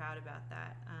really proud about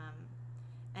that.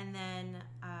 And then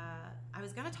I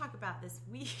was going to talk about this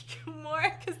week more,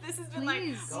 because this has been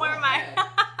more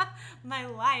my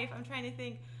life. I'm trying to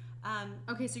think.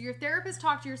 Okay, so your therapist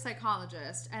talked to your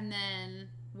psychologist, and then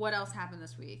what else happened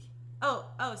this week? Oh,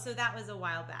 so that was a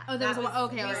while back. Oh, that was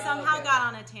okay. We somehow got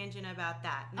on a tangent about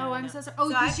that. I'm so sorry. Oh,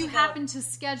 because you happened to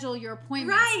schedule your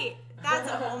appointment. Right.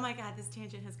 Oh my God, this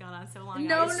tangent has gone on so long.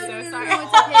 No, sorry. No,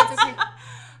 it's okay.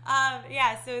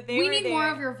 So we need more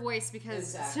of your voice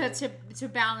because to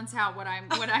balance out what I've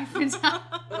been telling.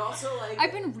 But also, like,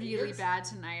 I've been really bad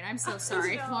tonight. I'm so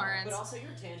sorry, Florence. But also,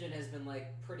 your tangent has been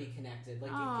like pretty connected.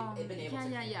 Like you've been able to.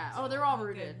 Yeah. Oh, they're all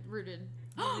rooted. Rooted.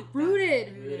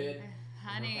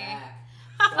 Honey.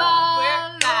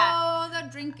 Follow the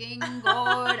drinking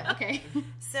gourd. Okay.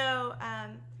 So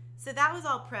that was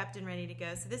all prepped and ready to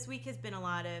go. So this week has been a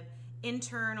lot of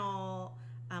internal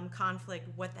conflict.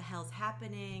 What the hell's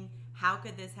happening? How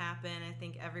could this happen? I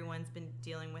think everyone's been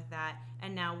dealing with that.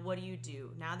 And now what do you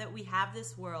do? Now that we have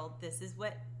this world, this is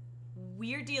what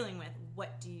we're dealing with.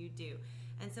 What do you do?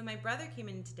 And so my brother came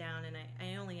into town, and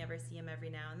I only ever see him every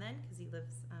now and then because he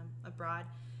lives abroad.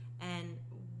 And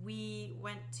we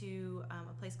went to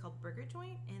a place called Burger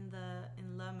Joint in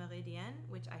La Meridienne,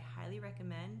 which I highly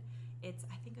recommend. It's,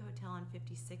 I think, a hotel on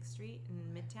 56th Street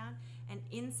in Midtown. And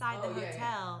inside the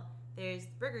hotel, there's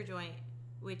Burger Joint,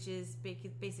 which is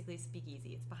basically a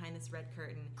speakeasy. It's behind this red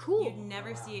curtain. Cool. You'd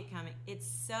never see it coming. It's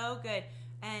so good.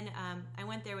 And I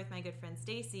went there with my good friend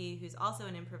Stacy, who's also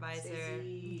an improviser.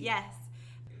 Stacey. Yes.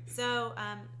 So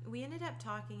we ended up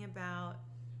talking about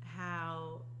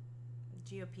how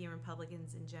GOP and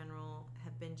Republicans in general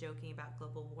have been joking about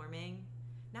global warming.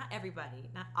 Not everybody,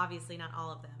 obviously not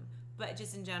all of them, but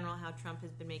just in general how Trump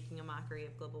has been making a mockery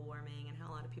of global warming and how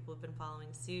a lot of people have been following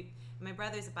suit. And my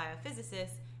brother's a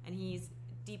biophysicist, and he's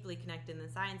deeply connected in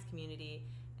the science community,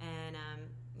 and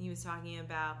he was talking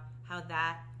about how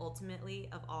that ultimately,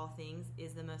 of all things,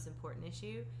 is the most important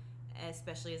issue,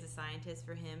 especially as a scientist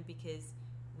for him, because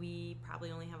we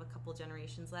probably only have a couple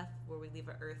generations left where we leave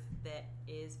an Earth that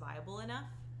is viable enough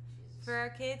for our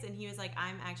kids. And he was like,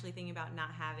 I'm actually thinking about not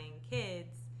having kids.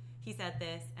 He said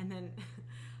this, and then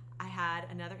I had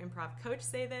another improv coach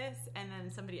say this, and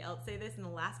then somebody else say this in the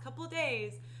last couple of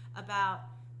days about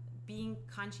being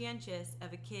conscientious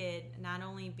of a kid not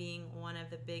only being one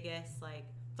of the biggest like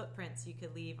footprints you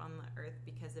could leave on the Earth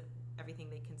because of everything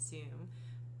they consume,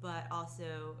 but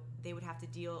also they would have to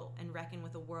deal and reckon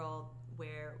with a world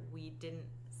where we didn't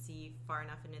see far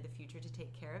enough into the future to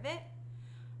take care of it.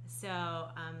 So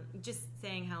just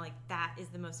saying how like that is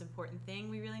the most important thing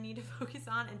we really need to focus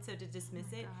on, and so to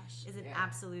dismiss it is an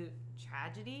absolute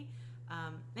tragedy.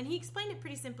 And he explained it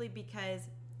pretty simply because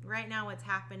right now what's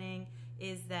happening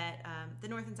is that the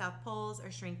North and South poles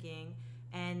are shrinking,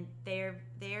 and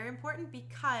they're important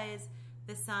because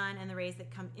the sun and the rays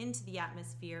that come into the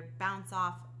atmosphere bounce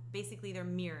off. Basically, they're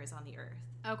mirrors on the Earth.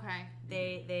 Okay.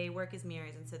 They work as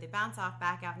mirrors, and so they bounce off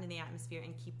back out into the atmosphere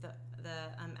and keep the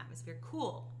atmosphere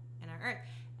cool in our Earth.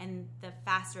 And the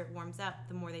faster it warms up,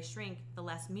 the more they shrink, the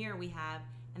less mirror we have,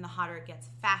 and the hotter it gets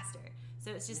faster. So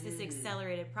it's just this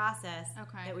accelerated process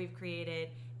that we've created.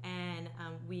 And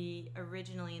we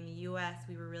originally in the U.S.,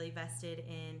 we were really vested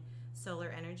in solar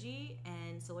energy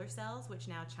and solar cells, which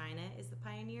now China is the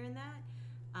pioneer in that.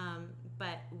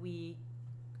 But we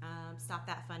stopped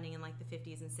that funding in like the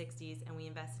 50s and 60s, and we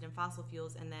invested in fossil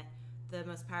fuels, and that the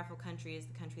most powerful country is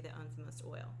the country that owns the most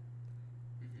oil.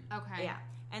 Okay. Yeah.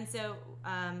 And so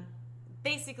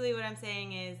basically what I'm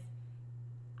saying is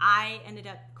I ended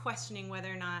up questioning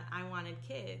whether or not I wanted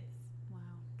kids. Wow.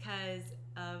 Because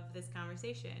of this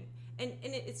conversation. And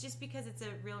it's just because it's a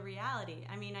real reality.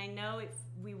 I mean, I know if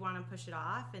we want to push it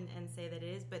off and say that it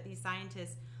is, but these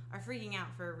scientists are freaking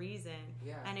out for a reason.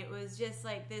 Yeah. And it was just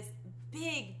like this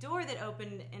big door that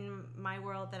opened in my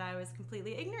world that I was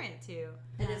completely ignorant to.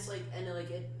 And it's like,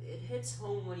 it hits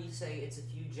home when you say it's a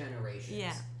few generations.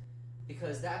 Yeah.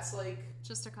 Because that's like...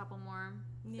 Just a couple more.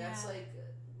 That's like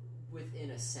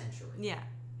within a century. Yeah,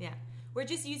 yeah. We're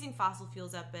just using fossil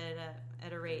fuels up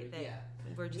at a rate that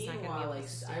we're just not going to be able to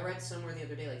sustain. I read somewhere the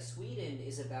other day, like Sweden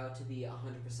is about to be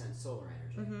 100% solar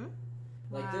energy. Mm-hmm.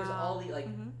 Like there's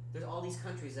all these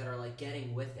countries that are like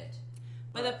getting with it.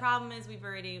 But the problem is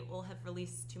we'll have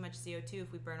released too much CO2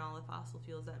 if we burn all the fossil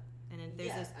fuels up. And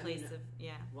there's this place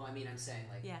Well, I mean, I'm saying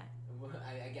like... Yeah.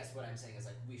 I guess what I'm saying is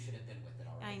like we should have been with it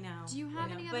already. I know. Do you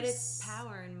have any other... But it's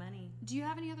power and money. Do you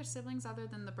have any other siblings other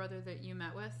than the brother that you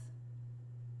met with?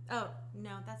 Oh,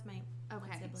 no, that's my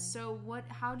Okay. sibling. So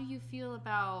how do you feel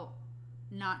about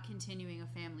not continuing a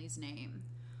family's name?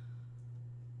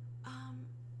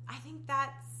 I think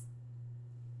that's...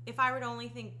 If I were to only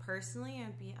think personally,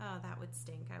 I'd be, that would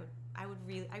stink. I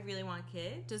really want a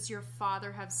kid. Does your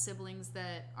father have siblings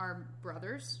that are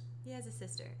brothers? He has a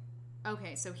sister.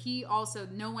 Okay, so he also,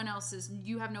 no one else is,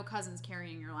 you have no cousins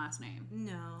carrying your last name?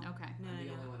 No. Okay. No, I'm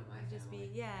the only one in my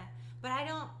family. But I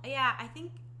don't, I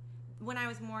think when I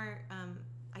was more,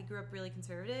 I grew up really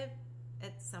conservative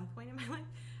at some point in my life.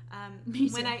 Me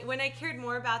too. When I cared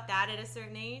more about that at a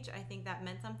certain age, I think that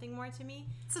meant something more to me.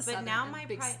 It's a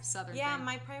big southern thing.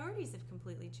 My priorities have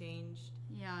completely changed.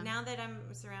 Yeah. Now that I'm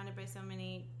surrounded by so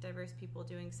many diverse people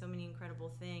doing so many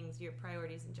incredible things, your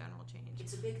priorities in general change.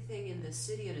 It's a big thing in the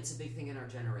city, and it's a big thing in our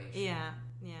generation. Yeah.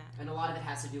 And a lot of it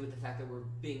has to do with the fact that we're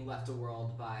being left a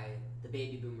world by the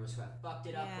baby boomers who have fucked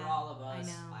it up for all of us. I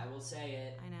know. I will say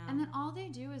it. I know. And then all they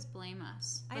do is blame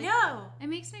us. I know. It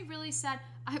makes me really sad.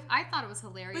 I thought it was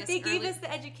hilarious. But they gave us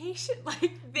the education.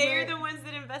 Like, they're the ones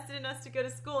that invested in us to go to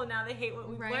school, and now they hate what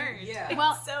we've learned. Yeah. It's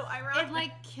well, so ironic. It,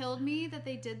 like, killed me that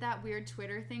they did that weird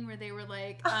Twitter thing where they were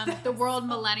like, the world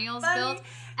millennials funny. built.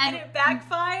 And it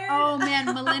backfired. Oh, man,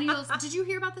 millennials. Did you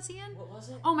hear about this, Ian? What was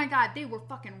it? Oh, my God. They were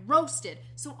fucking roasted.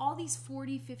 So all these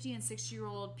 40, 50, and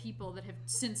 60-year-old people that have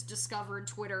since discovered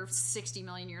Twitter 60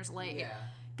 million years late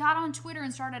got on Twitter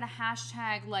and started a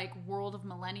hashtag like world of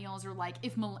millennials, or like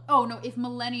if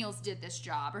millennials did this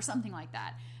job or something like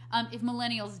that. If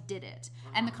millennials did it.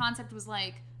 And the concept was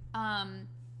like,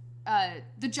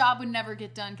 the job would never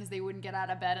get done because they wouldn't get out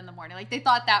of bed in the morning. Like, they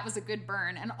thought that was a good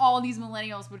burn. And all these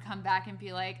millennials would come back and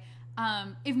be like,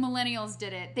 if millennials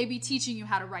did it, they'd be teaching you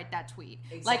how to write that tweet.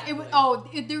 Exactly.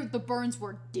 Like, the burns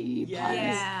were deep.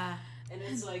 Yeah. And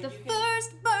it's like, the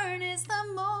first burn is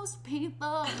the most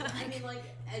painful. I mean, like,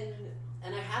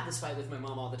 and I have this fight with my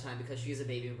mom all the time because she's a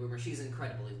baby boomer. She's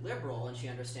incredibly liberal, and she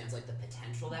understands like the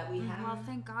potential that we have. Well,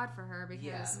 thank God for her,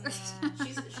 because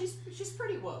she's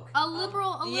pretty woke. A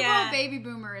liberal baby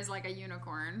boomer is like a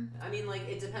unicorn. I mean, like,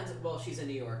 it depends. Well, she's a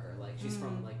New Yorker. Like, she's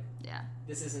from like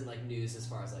this isn't like news as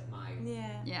far as like my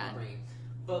upbringing.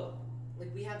 But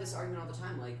like, we have this argument all the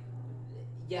time. Like,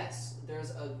 yes,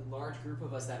 there's a large group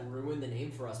of us that ruin the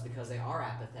name for us because they are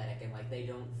apathetic and like they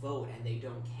don't vote and they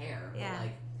don't care. Yeah.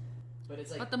 But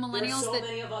it's like, but the millennials, there's so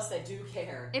many of us that do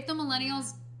care. If the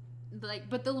millennials,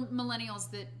 but the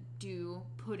millennials that do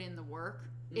put in the work,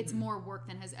 it's more work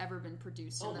than has ever been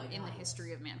produced in the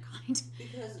history of mankind.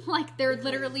 Because like they're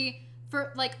literally,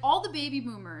 for like all the baby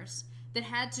boomers that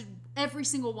had to, every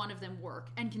single one of them work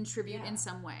and contribute in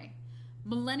some way.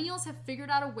 Millennials have figured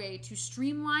out a way to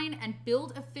streamline and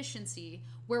build efficiency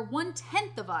where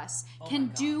 1/10 of us can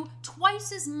do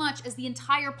twice as much as the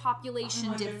entire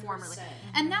population did formerly.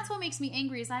 And that's what makes me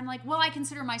angry is I'm like, well, I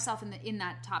consider myself in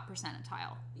that top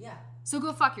percentile. Yeah. So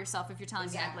go fuck yourself if you're telling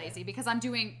me I'm lazy because I'm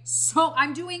doing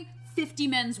 50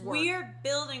 men's work. We're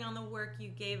building on the work you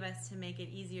gave us to make it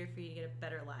easier for you to get a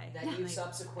better life. That you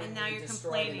subsequently and now you're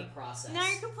destroyed complaining. in the process. Now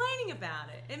you're complaining about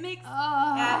it. It makes...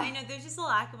 I know there's just a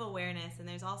lack of awareness, and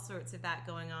there's all sorts of that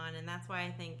going on, and that's why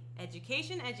I think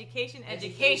education.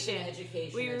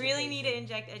 We really need to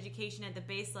inject education at the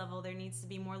base level. There needs to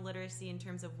be more literacy in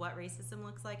terms of what racism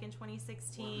looks like in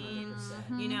 2016.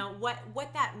 100%. You know,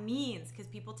 what that means, because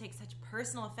people take such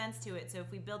personal offense to it. So if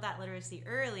we build that literacy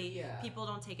early, people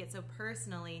don't take it so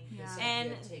personally.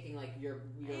 And taking like your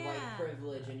white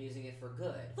privilege and using it for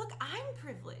good. Look, I'm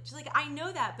privileged. Like, I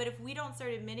know that, but if we don't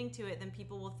start admitting to it, then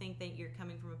people will think that you're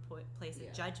coming from a place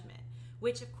of judgment,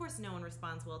 which of course no one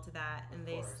responds well to that. And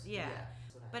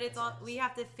but it's all, we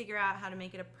have to figure out how to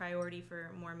make it a priority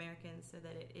for more Americans so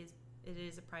that it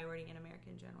is a priority in America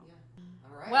in general.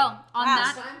 All right. Well, on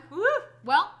that,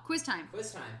 quiz time.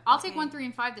 Quiz time. I'll take 1, 3,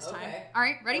 and 5 this time. All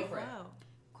right, ready? Go for it.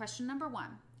 Question number 1.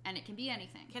 And it can be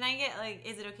anything. Can I get, like,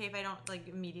 is it okay if I don't, like,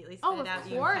 immediately spit it out?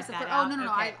 Of course. Oh, no.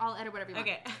 I'll edit whatever you want.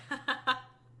 Okay.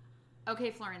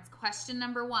 Okay, Florence. Question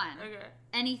number 1. Okay.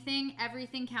 Anything,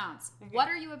 everything counts. Okay. What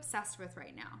are you obsessed with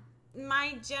right now?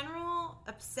 My general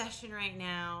obsession right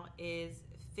now is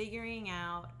figuring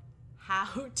out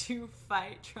how to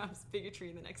fight Trump's bigotry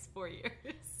in the next 4 years.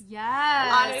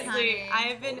 Yes. Honestly, I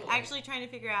have been actually trying to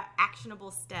figure out actionable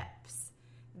steps.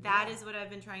 That is what I've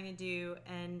been trying to do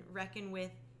and reckon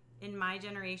with, in my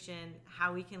generation,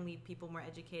 how we can leave people more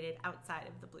educated outside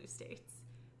of the blue states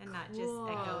and not just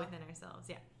echo within ourselves.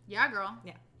 Yeah. Yeah, girl.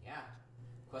 Yeah. Yeah.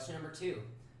 Question number 2.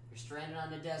 You're stranded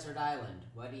on a desert island.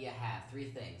 What do you have? 3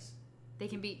 things. They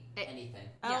can be anything.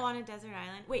 Oh, on a desert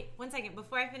island. Wait, 1 second.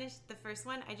 Before I finish the first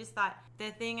one, I just thought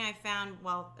the thing I found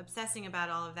while obsessing about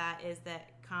all of that is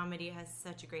that comedy has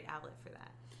such a great outlet for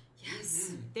that. Yes.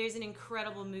 Mm-hmm. There's an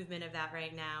incredible movement of that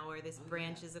right now where there's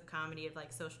branches of comedy of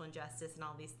like social injustice and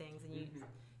all these things, and you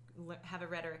have a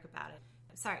rhetoric about it.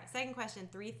 Sorry, second question.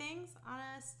 3 things on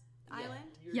a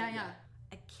island? Yeah.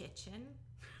 A kitchen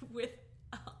with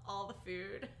all the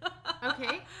food.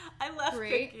 Okay. I love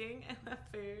cooking. I love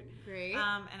food. Great.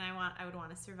 And I would want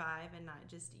to survive and not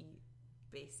just eat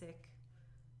basic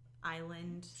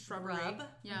island shrubbery. Rub.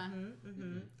 Yeah.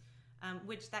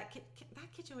 Which that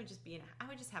kitchen would just be I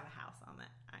would just have a house on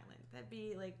that island. That'd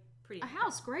be like pretty. A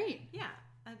house, great. Yeah,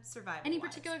 survival. Any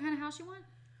particular kind of house you want?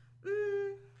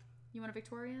 You want a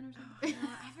Victorian or something? No,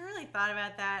 I haven't really thought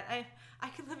about that. I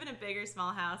could live in a big or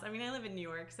small house. I mean, I live in New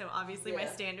York, so obviously my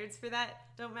standards for that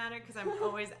don't matter because I'm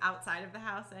always outside of the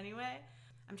house anyway.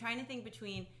 I'm trying to think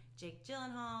between Jake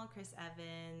Gyllenhaal, Chris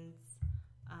Evans.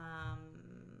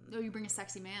 Oh, you bring a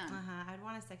sexy man. I'd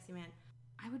want a sexy man.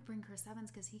 I would bring Chris Evans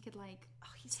because he could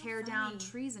he's tear so down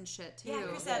trees and shit too. Yeah,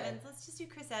 Chris Evans. Let's just do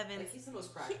Chris Evans. Like, he's the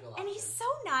most practical option. And he's so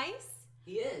nice.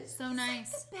 He is. So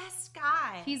nice. Like the best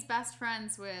guy. He's best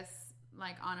friends with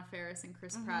like Anna Faris and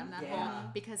Chris Pratt and that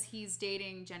whole because he's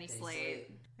dating Jenny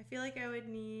Slate. I feel like I would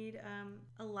need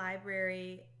a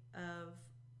library of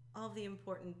all of the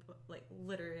important like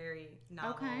literary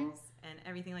novels and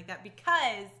everything like that,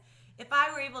 because if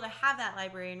I were able to have that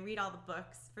library and read all the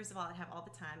books, first of all, I'd have all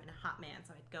the time and a hot man,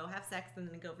 so I'd go have sex and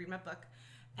then go read my book.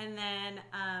 And then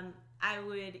I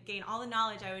would gain all the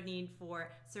knowledge I would need for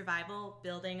survival,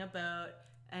 building a boat,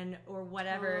 or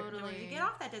whatever in order to get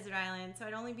off that desert island. So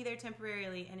I'd only be there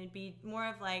temporarily, and it'd be more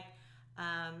of like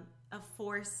a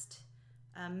forced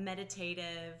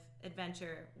meditative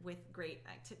adventure with great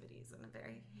activities in a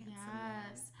very handsome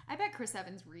way. I bet Chris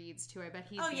Evans reads too. I bet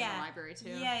he's in the library too.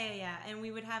 Yeah. And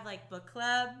we would have like book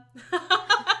club.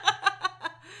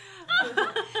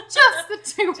 Just the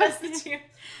two. Just the two.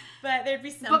 But there'd be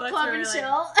some book books club where and like,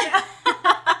 chill.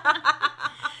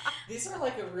 These are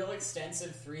like a real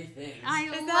extensive 3 things. I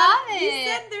love it. You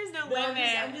said there's no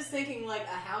limit. I'm just thinking like a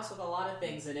house with a lot of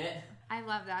things in it. I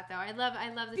love that though. I love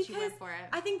that you went for it.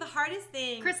 I think the hardest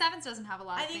thing. Chris Evans doesn't have a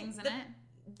lot of things in it.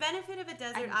 Benefit of a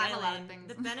desert island.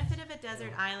 The benefit of a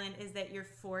desert island is that you're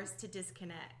forced to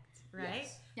disconnect, right?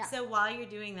 Yes. Yeah. So while you're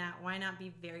doing that, why not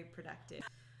be very productive?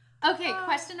 Okay,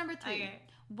 question number 3. Okay.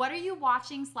 What are you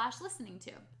watching / listening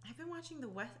to? I've been watching the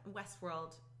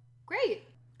Westworld. Great.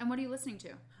 And what are you listening to?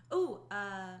 Oh,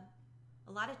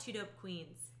 a lot of Two Dope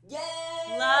Queens. Yes!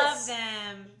 Love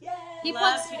them. Yes! He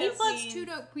plugs Two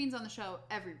Dope Queens on the show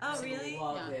every Oh, time. really?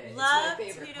 Love it. It's Love my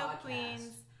favorite Two Dope podcast.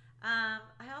 Queens. I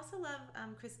also love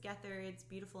Chris Gethard's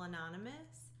Beautiful Anonymous.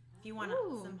 if you want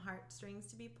Ooh. some heartstrings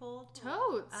to be pulled.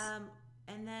 Totes.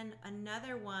 And then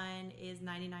another one is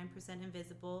 99%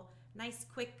 Invisible. Nice,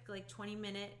 quick, like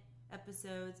 20-minute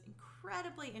episodes.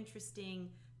 Incredibly interesting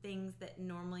things that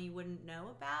normally you wouldn't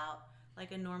know about.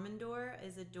 Like a Norman door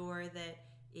is a door that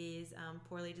is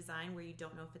poorly designed where you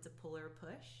don't know if it's a pull or a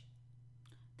push.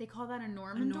 They call that a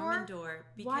Norman door? A Norman door.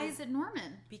 Because, why is it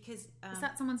Norman? Because... is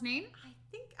that someone's name? I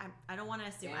think... I don't want to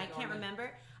assume. Yeah, I can't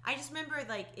remember. I just remember,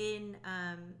 like, in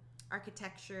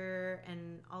architecture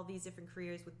and all these different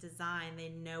careers with design, they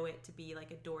know it to be, like,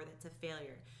 a door that's a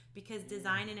failure. Because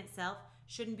design in itself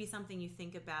shouldn't be something you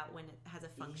think about when it has a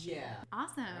function. Yeah.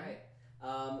 Awesome. All right.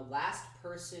 Last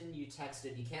person you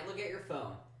texted. You can't look at your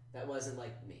phone. That wasn't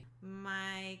like me.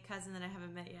 My cousin that I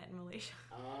haven't met yet in Malaysia.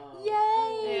 Oh.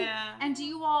 Yay! Yeah. And do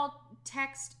you all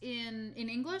text in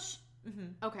English?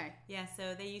 Mm-hmm. Okay. Yeah,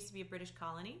 so they used to be a British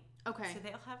colony. Okay. So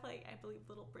they'll have, like, I believe,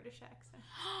 little British accents.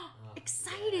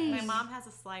 Exciting. My mom has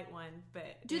a slight one,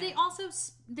 but... Do they also...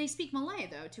 They speak Malay,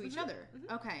 though, to each other?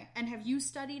 Mm-hmm. Okay. And have you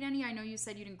studied any? I know you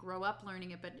said you didn't grow up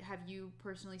learning it, but have you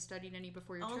personally studied any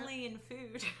before your trip? Only in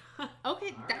food.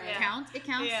 Okay, that right. counts. It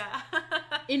counts. Yeah.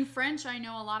 In French, I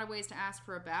know a lot of ways to ask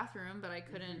for a bathroom, but I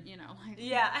couldn't, like...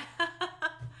 Yeah.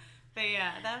 But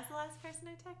yeah, that was the last person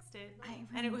I texted.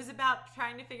 And it was about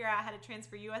trying to figure out how to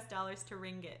transfer US dollars to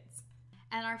ringgits.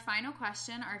 And our final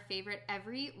question, our favorite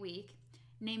every week.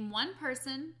 Name one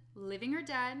person, living or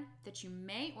dead, that you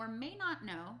may or may not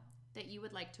know that you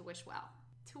would like to wish well.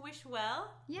 To wish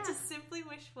well? Yeah. To simply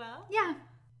wish well? Yeah.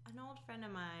 An old friend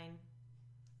of mine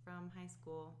from high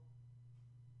school,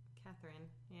 Catherine.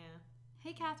 Yeah.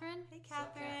 Hey, Catherine. Hey, What's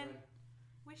up, Catherine.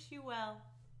 Wish you well.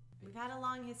 We've had a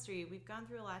long history. We've gone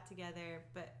through a lot together,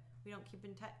 but we don't keep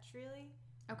in touch really.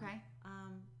 Okay.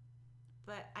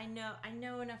 But I know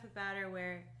enough about her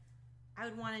where I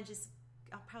would want to just.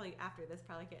 I'll probably after this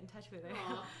get in touch with her.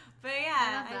 Aww. But yeah,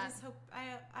 I love I that. just hope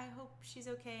I hope she's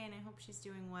okay, and I hope she's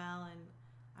doing well, and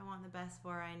I want the best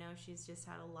for her. I know she's just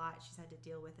had a lot she's had to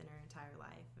deal with in her entire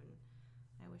life, and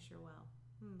I wish her well.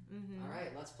 Mm-hmm. All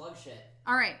right, let's plug shit.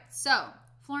 All right. So,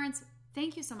 Florence,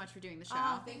 thank you so much for doing the show.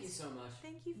 Oh, thank you so much.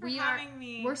 Thank you for having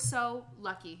me. We're so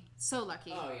lucky. So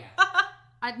lucky. Oh yeah.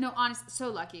 No, honest, so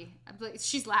lucky.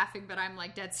 She's laughing, but I'm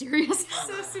like dead serious.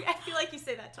 So sweet. I feel like you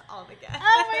say that to all the guests.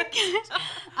 Oh my gosh.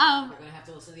 We're gonna have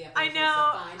to listen to the episode. I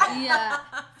know. To find out. Yeah.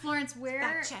 Florence,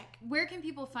 Fact check. where can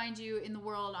people find you in the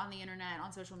world, on the internet,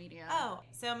 on social media? Oh,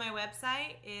 so my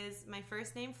website is my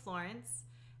first name Florence,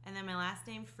 and then my last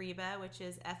name Freba, which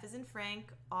is F as in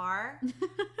Frank, R,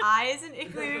 I as in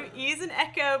Igloo, E as in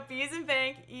Echo, B as in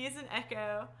Bank, E as in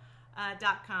Echo,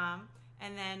 .com.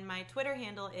 And then my Twitter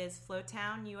handle is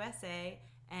Flowtown USA,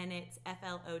 and it's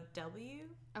FLOW.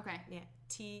 Okay. Yeah,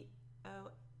 TOWN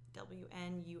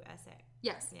USA.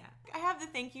 Yes. Yeah. I have the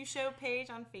Thank You Show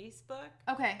page on Facebook.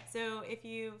 Okay. So if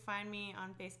you find me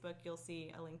on Facebook, you'll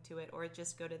see a link to it, or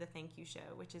just go to the Thank You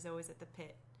Show, which is always at the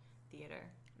Pit Theater.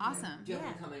 Awesome. Do you have Yeah.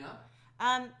 anything coming up?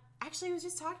 Actually, I was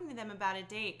just talking to them about a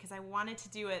date because I wanted to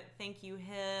do a Thank You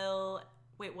Hill.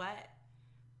 Wait, what?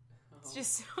 It's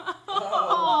just.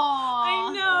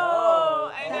 I know.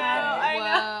 I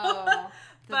know.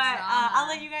 The But drama. I'll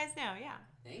let you guys know. Yeah.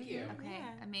 Thank you. Okay,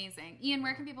 Yeah. amazing. Ian,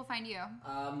 where can people find you?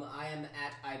 I am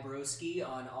at Ibroski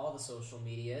on all the social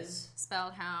medias.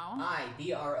 Spelled how?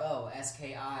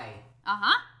 IBROSKI.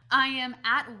 Uh-huh. I am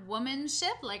at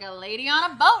Womanship, like a lady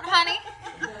on a boat, honey.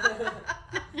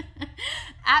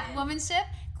 At Womanship,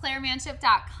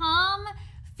 ClaireManship.com,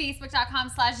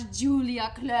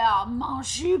 Facebook.com/Julia Claire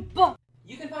Manship.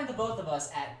 You can find the both of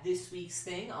us at This Week's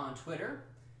Thing on Twitter,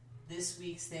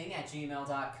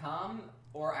 thisweeksthing@gmail.com,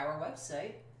 or our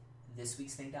website,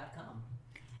 thisweeksthing.com.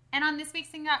 And on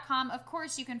thisweeksthing.com, of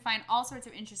course, you can find all sorts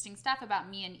of interesting stuff about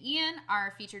me and Ian,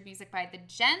 our featured music by The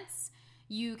Gents.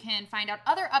 You can find out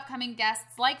other upcoming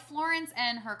guests like Florence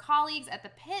and her colleagues at The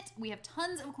Pit. We have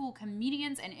tons of cool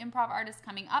comedians and improv artists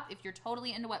coming up if you're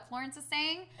totally into what Florence is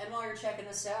saying. And while you're checking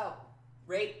us out,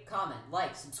 rate, comment,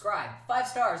 like, subscribe. 5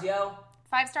 stars, yo!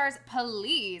 5 stars,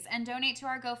 please. And donate to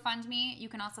our GoFundMe. You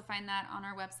can also find that on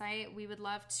our website. We would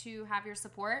love to have your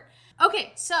support.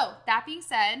 Okay, so that being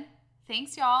said,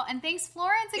 thanks, y'all. And thanks,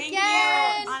 Florence, Thank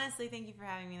again. you. Honestly, thank you for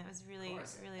having me. That was really, Of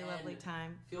course. really And lovely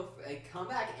time. Feel free, come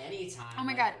back anytime. Oh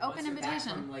my God, once open you're back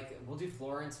invitation. From, we'll do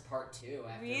Florence part 2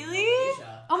 after Really?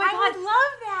 Malaysia. Oh my I God. would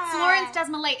love that. Florence does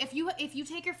Malay. If you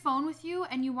take your phone with you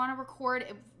and you want to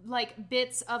record like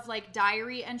bits of like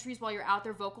diary entries while you're out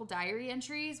there, vocal diary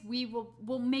entries,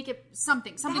 we'll make it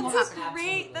something. Something will That's happen.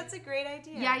 Absolutely. That's a great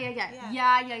idea.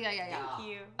 Yeah. Thank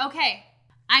you. Okay,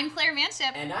 I'm Claire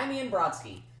Manship, And I'm Ian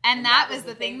Brodsky. and that was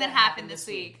the thing that happened this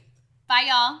week. Bye,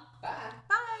 y'all. Bye.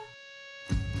 Bye.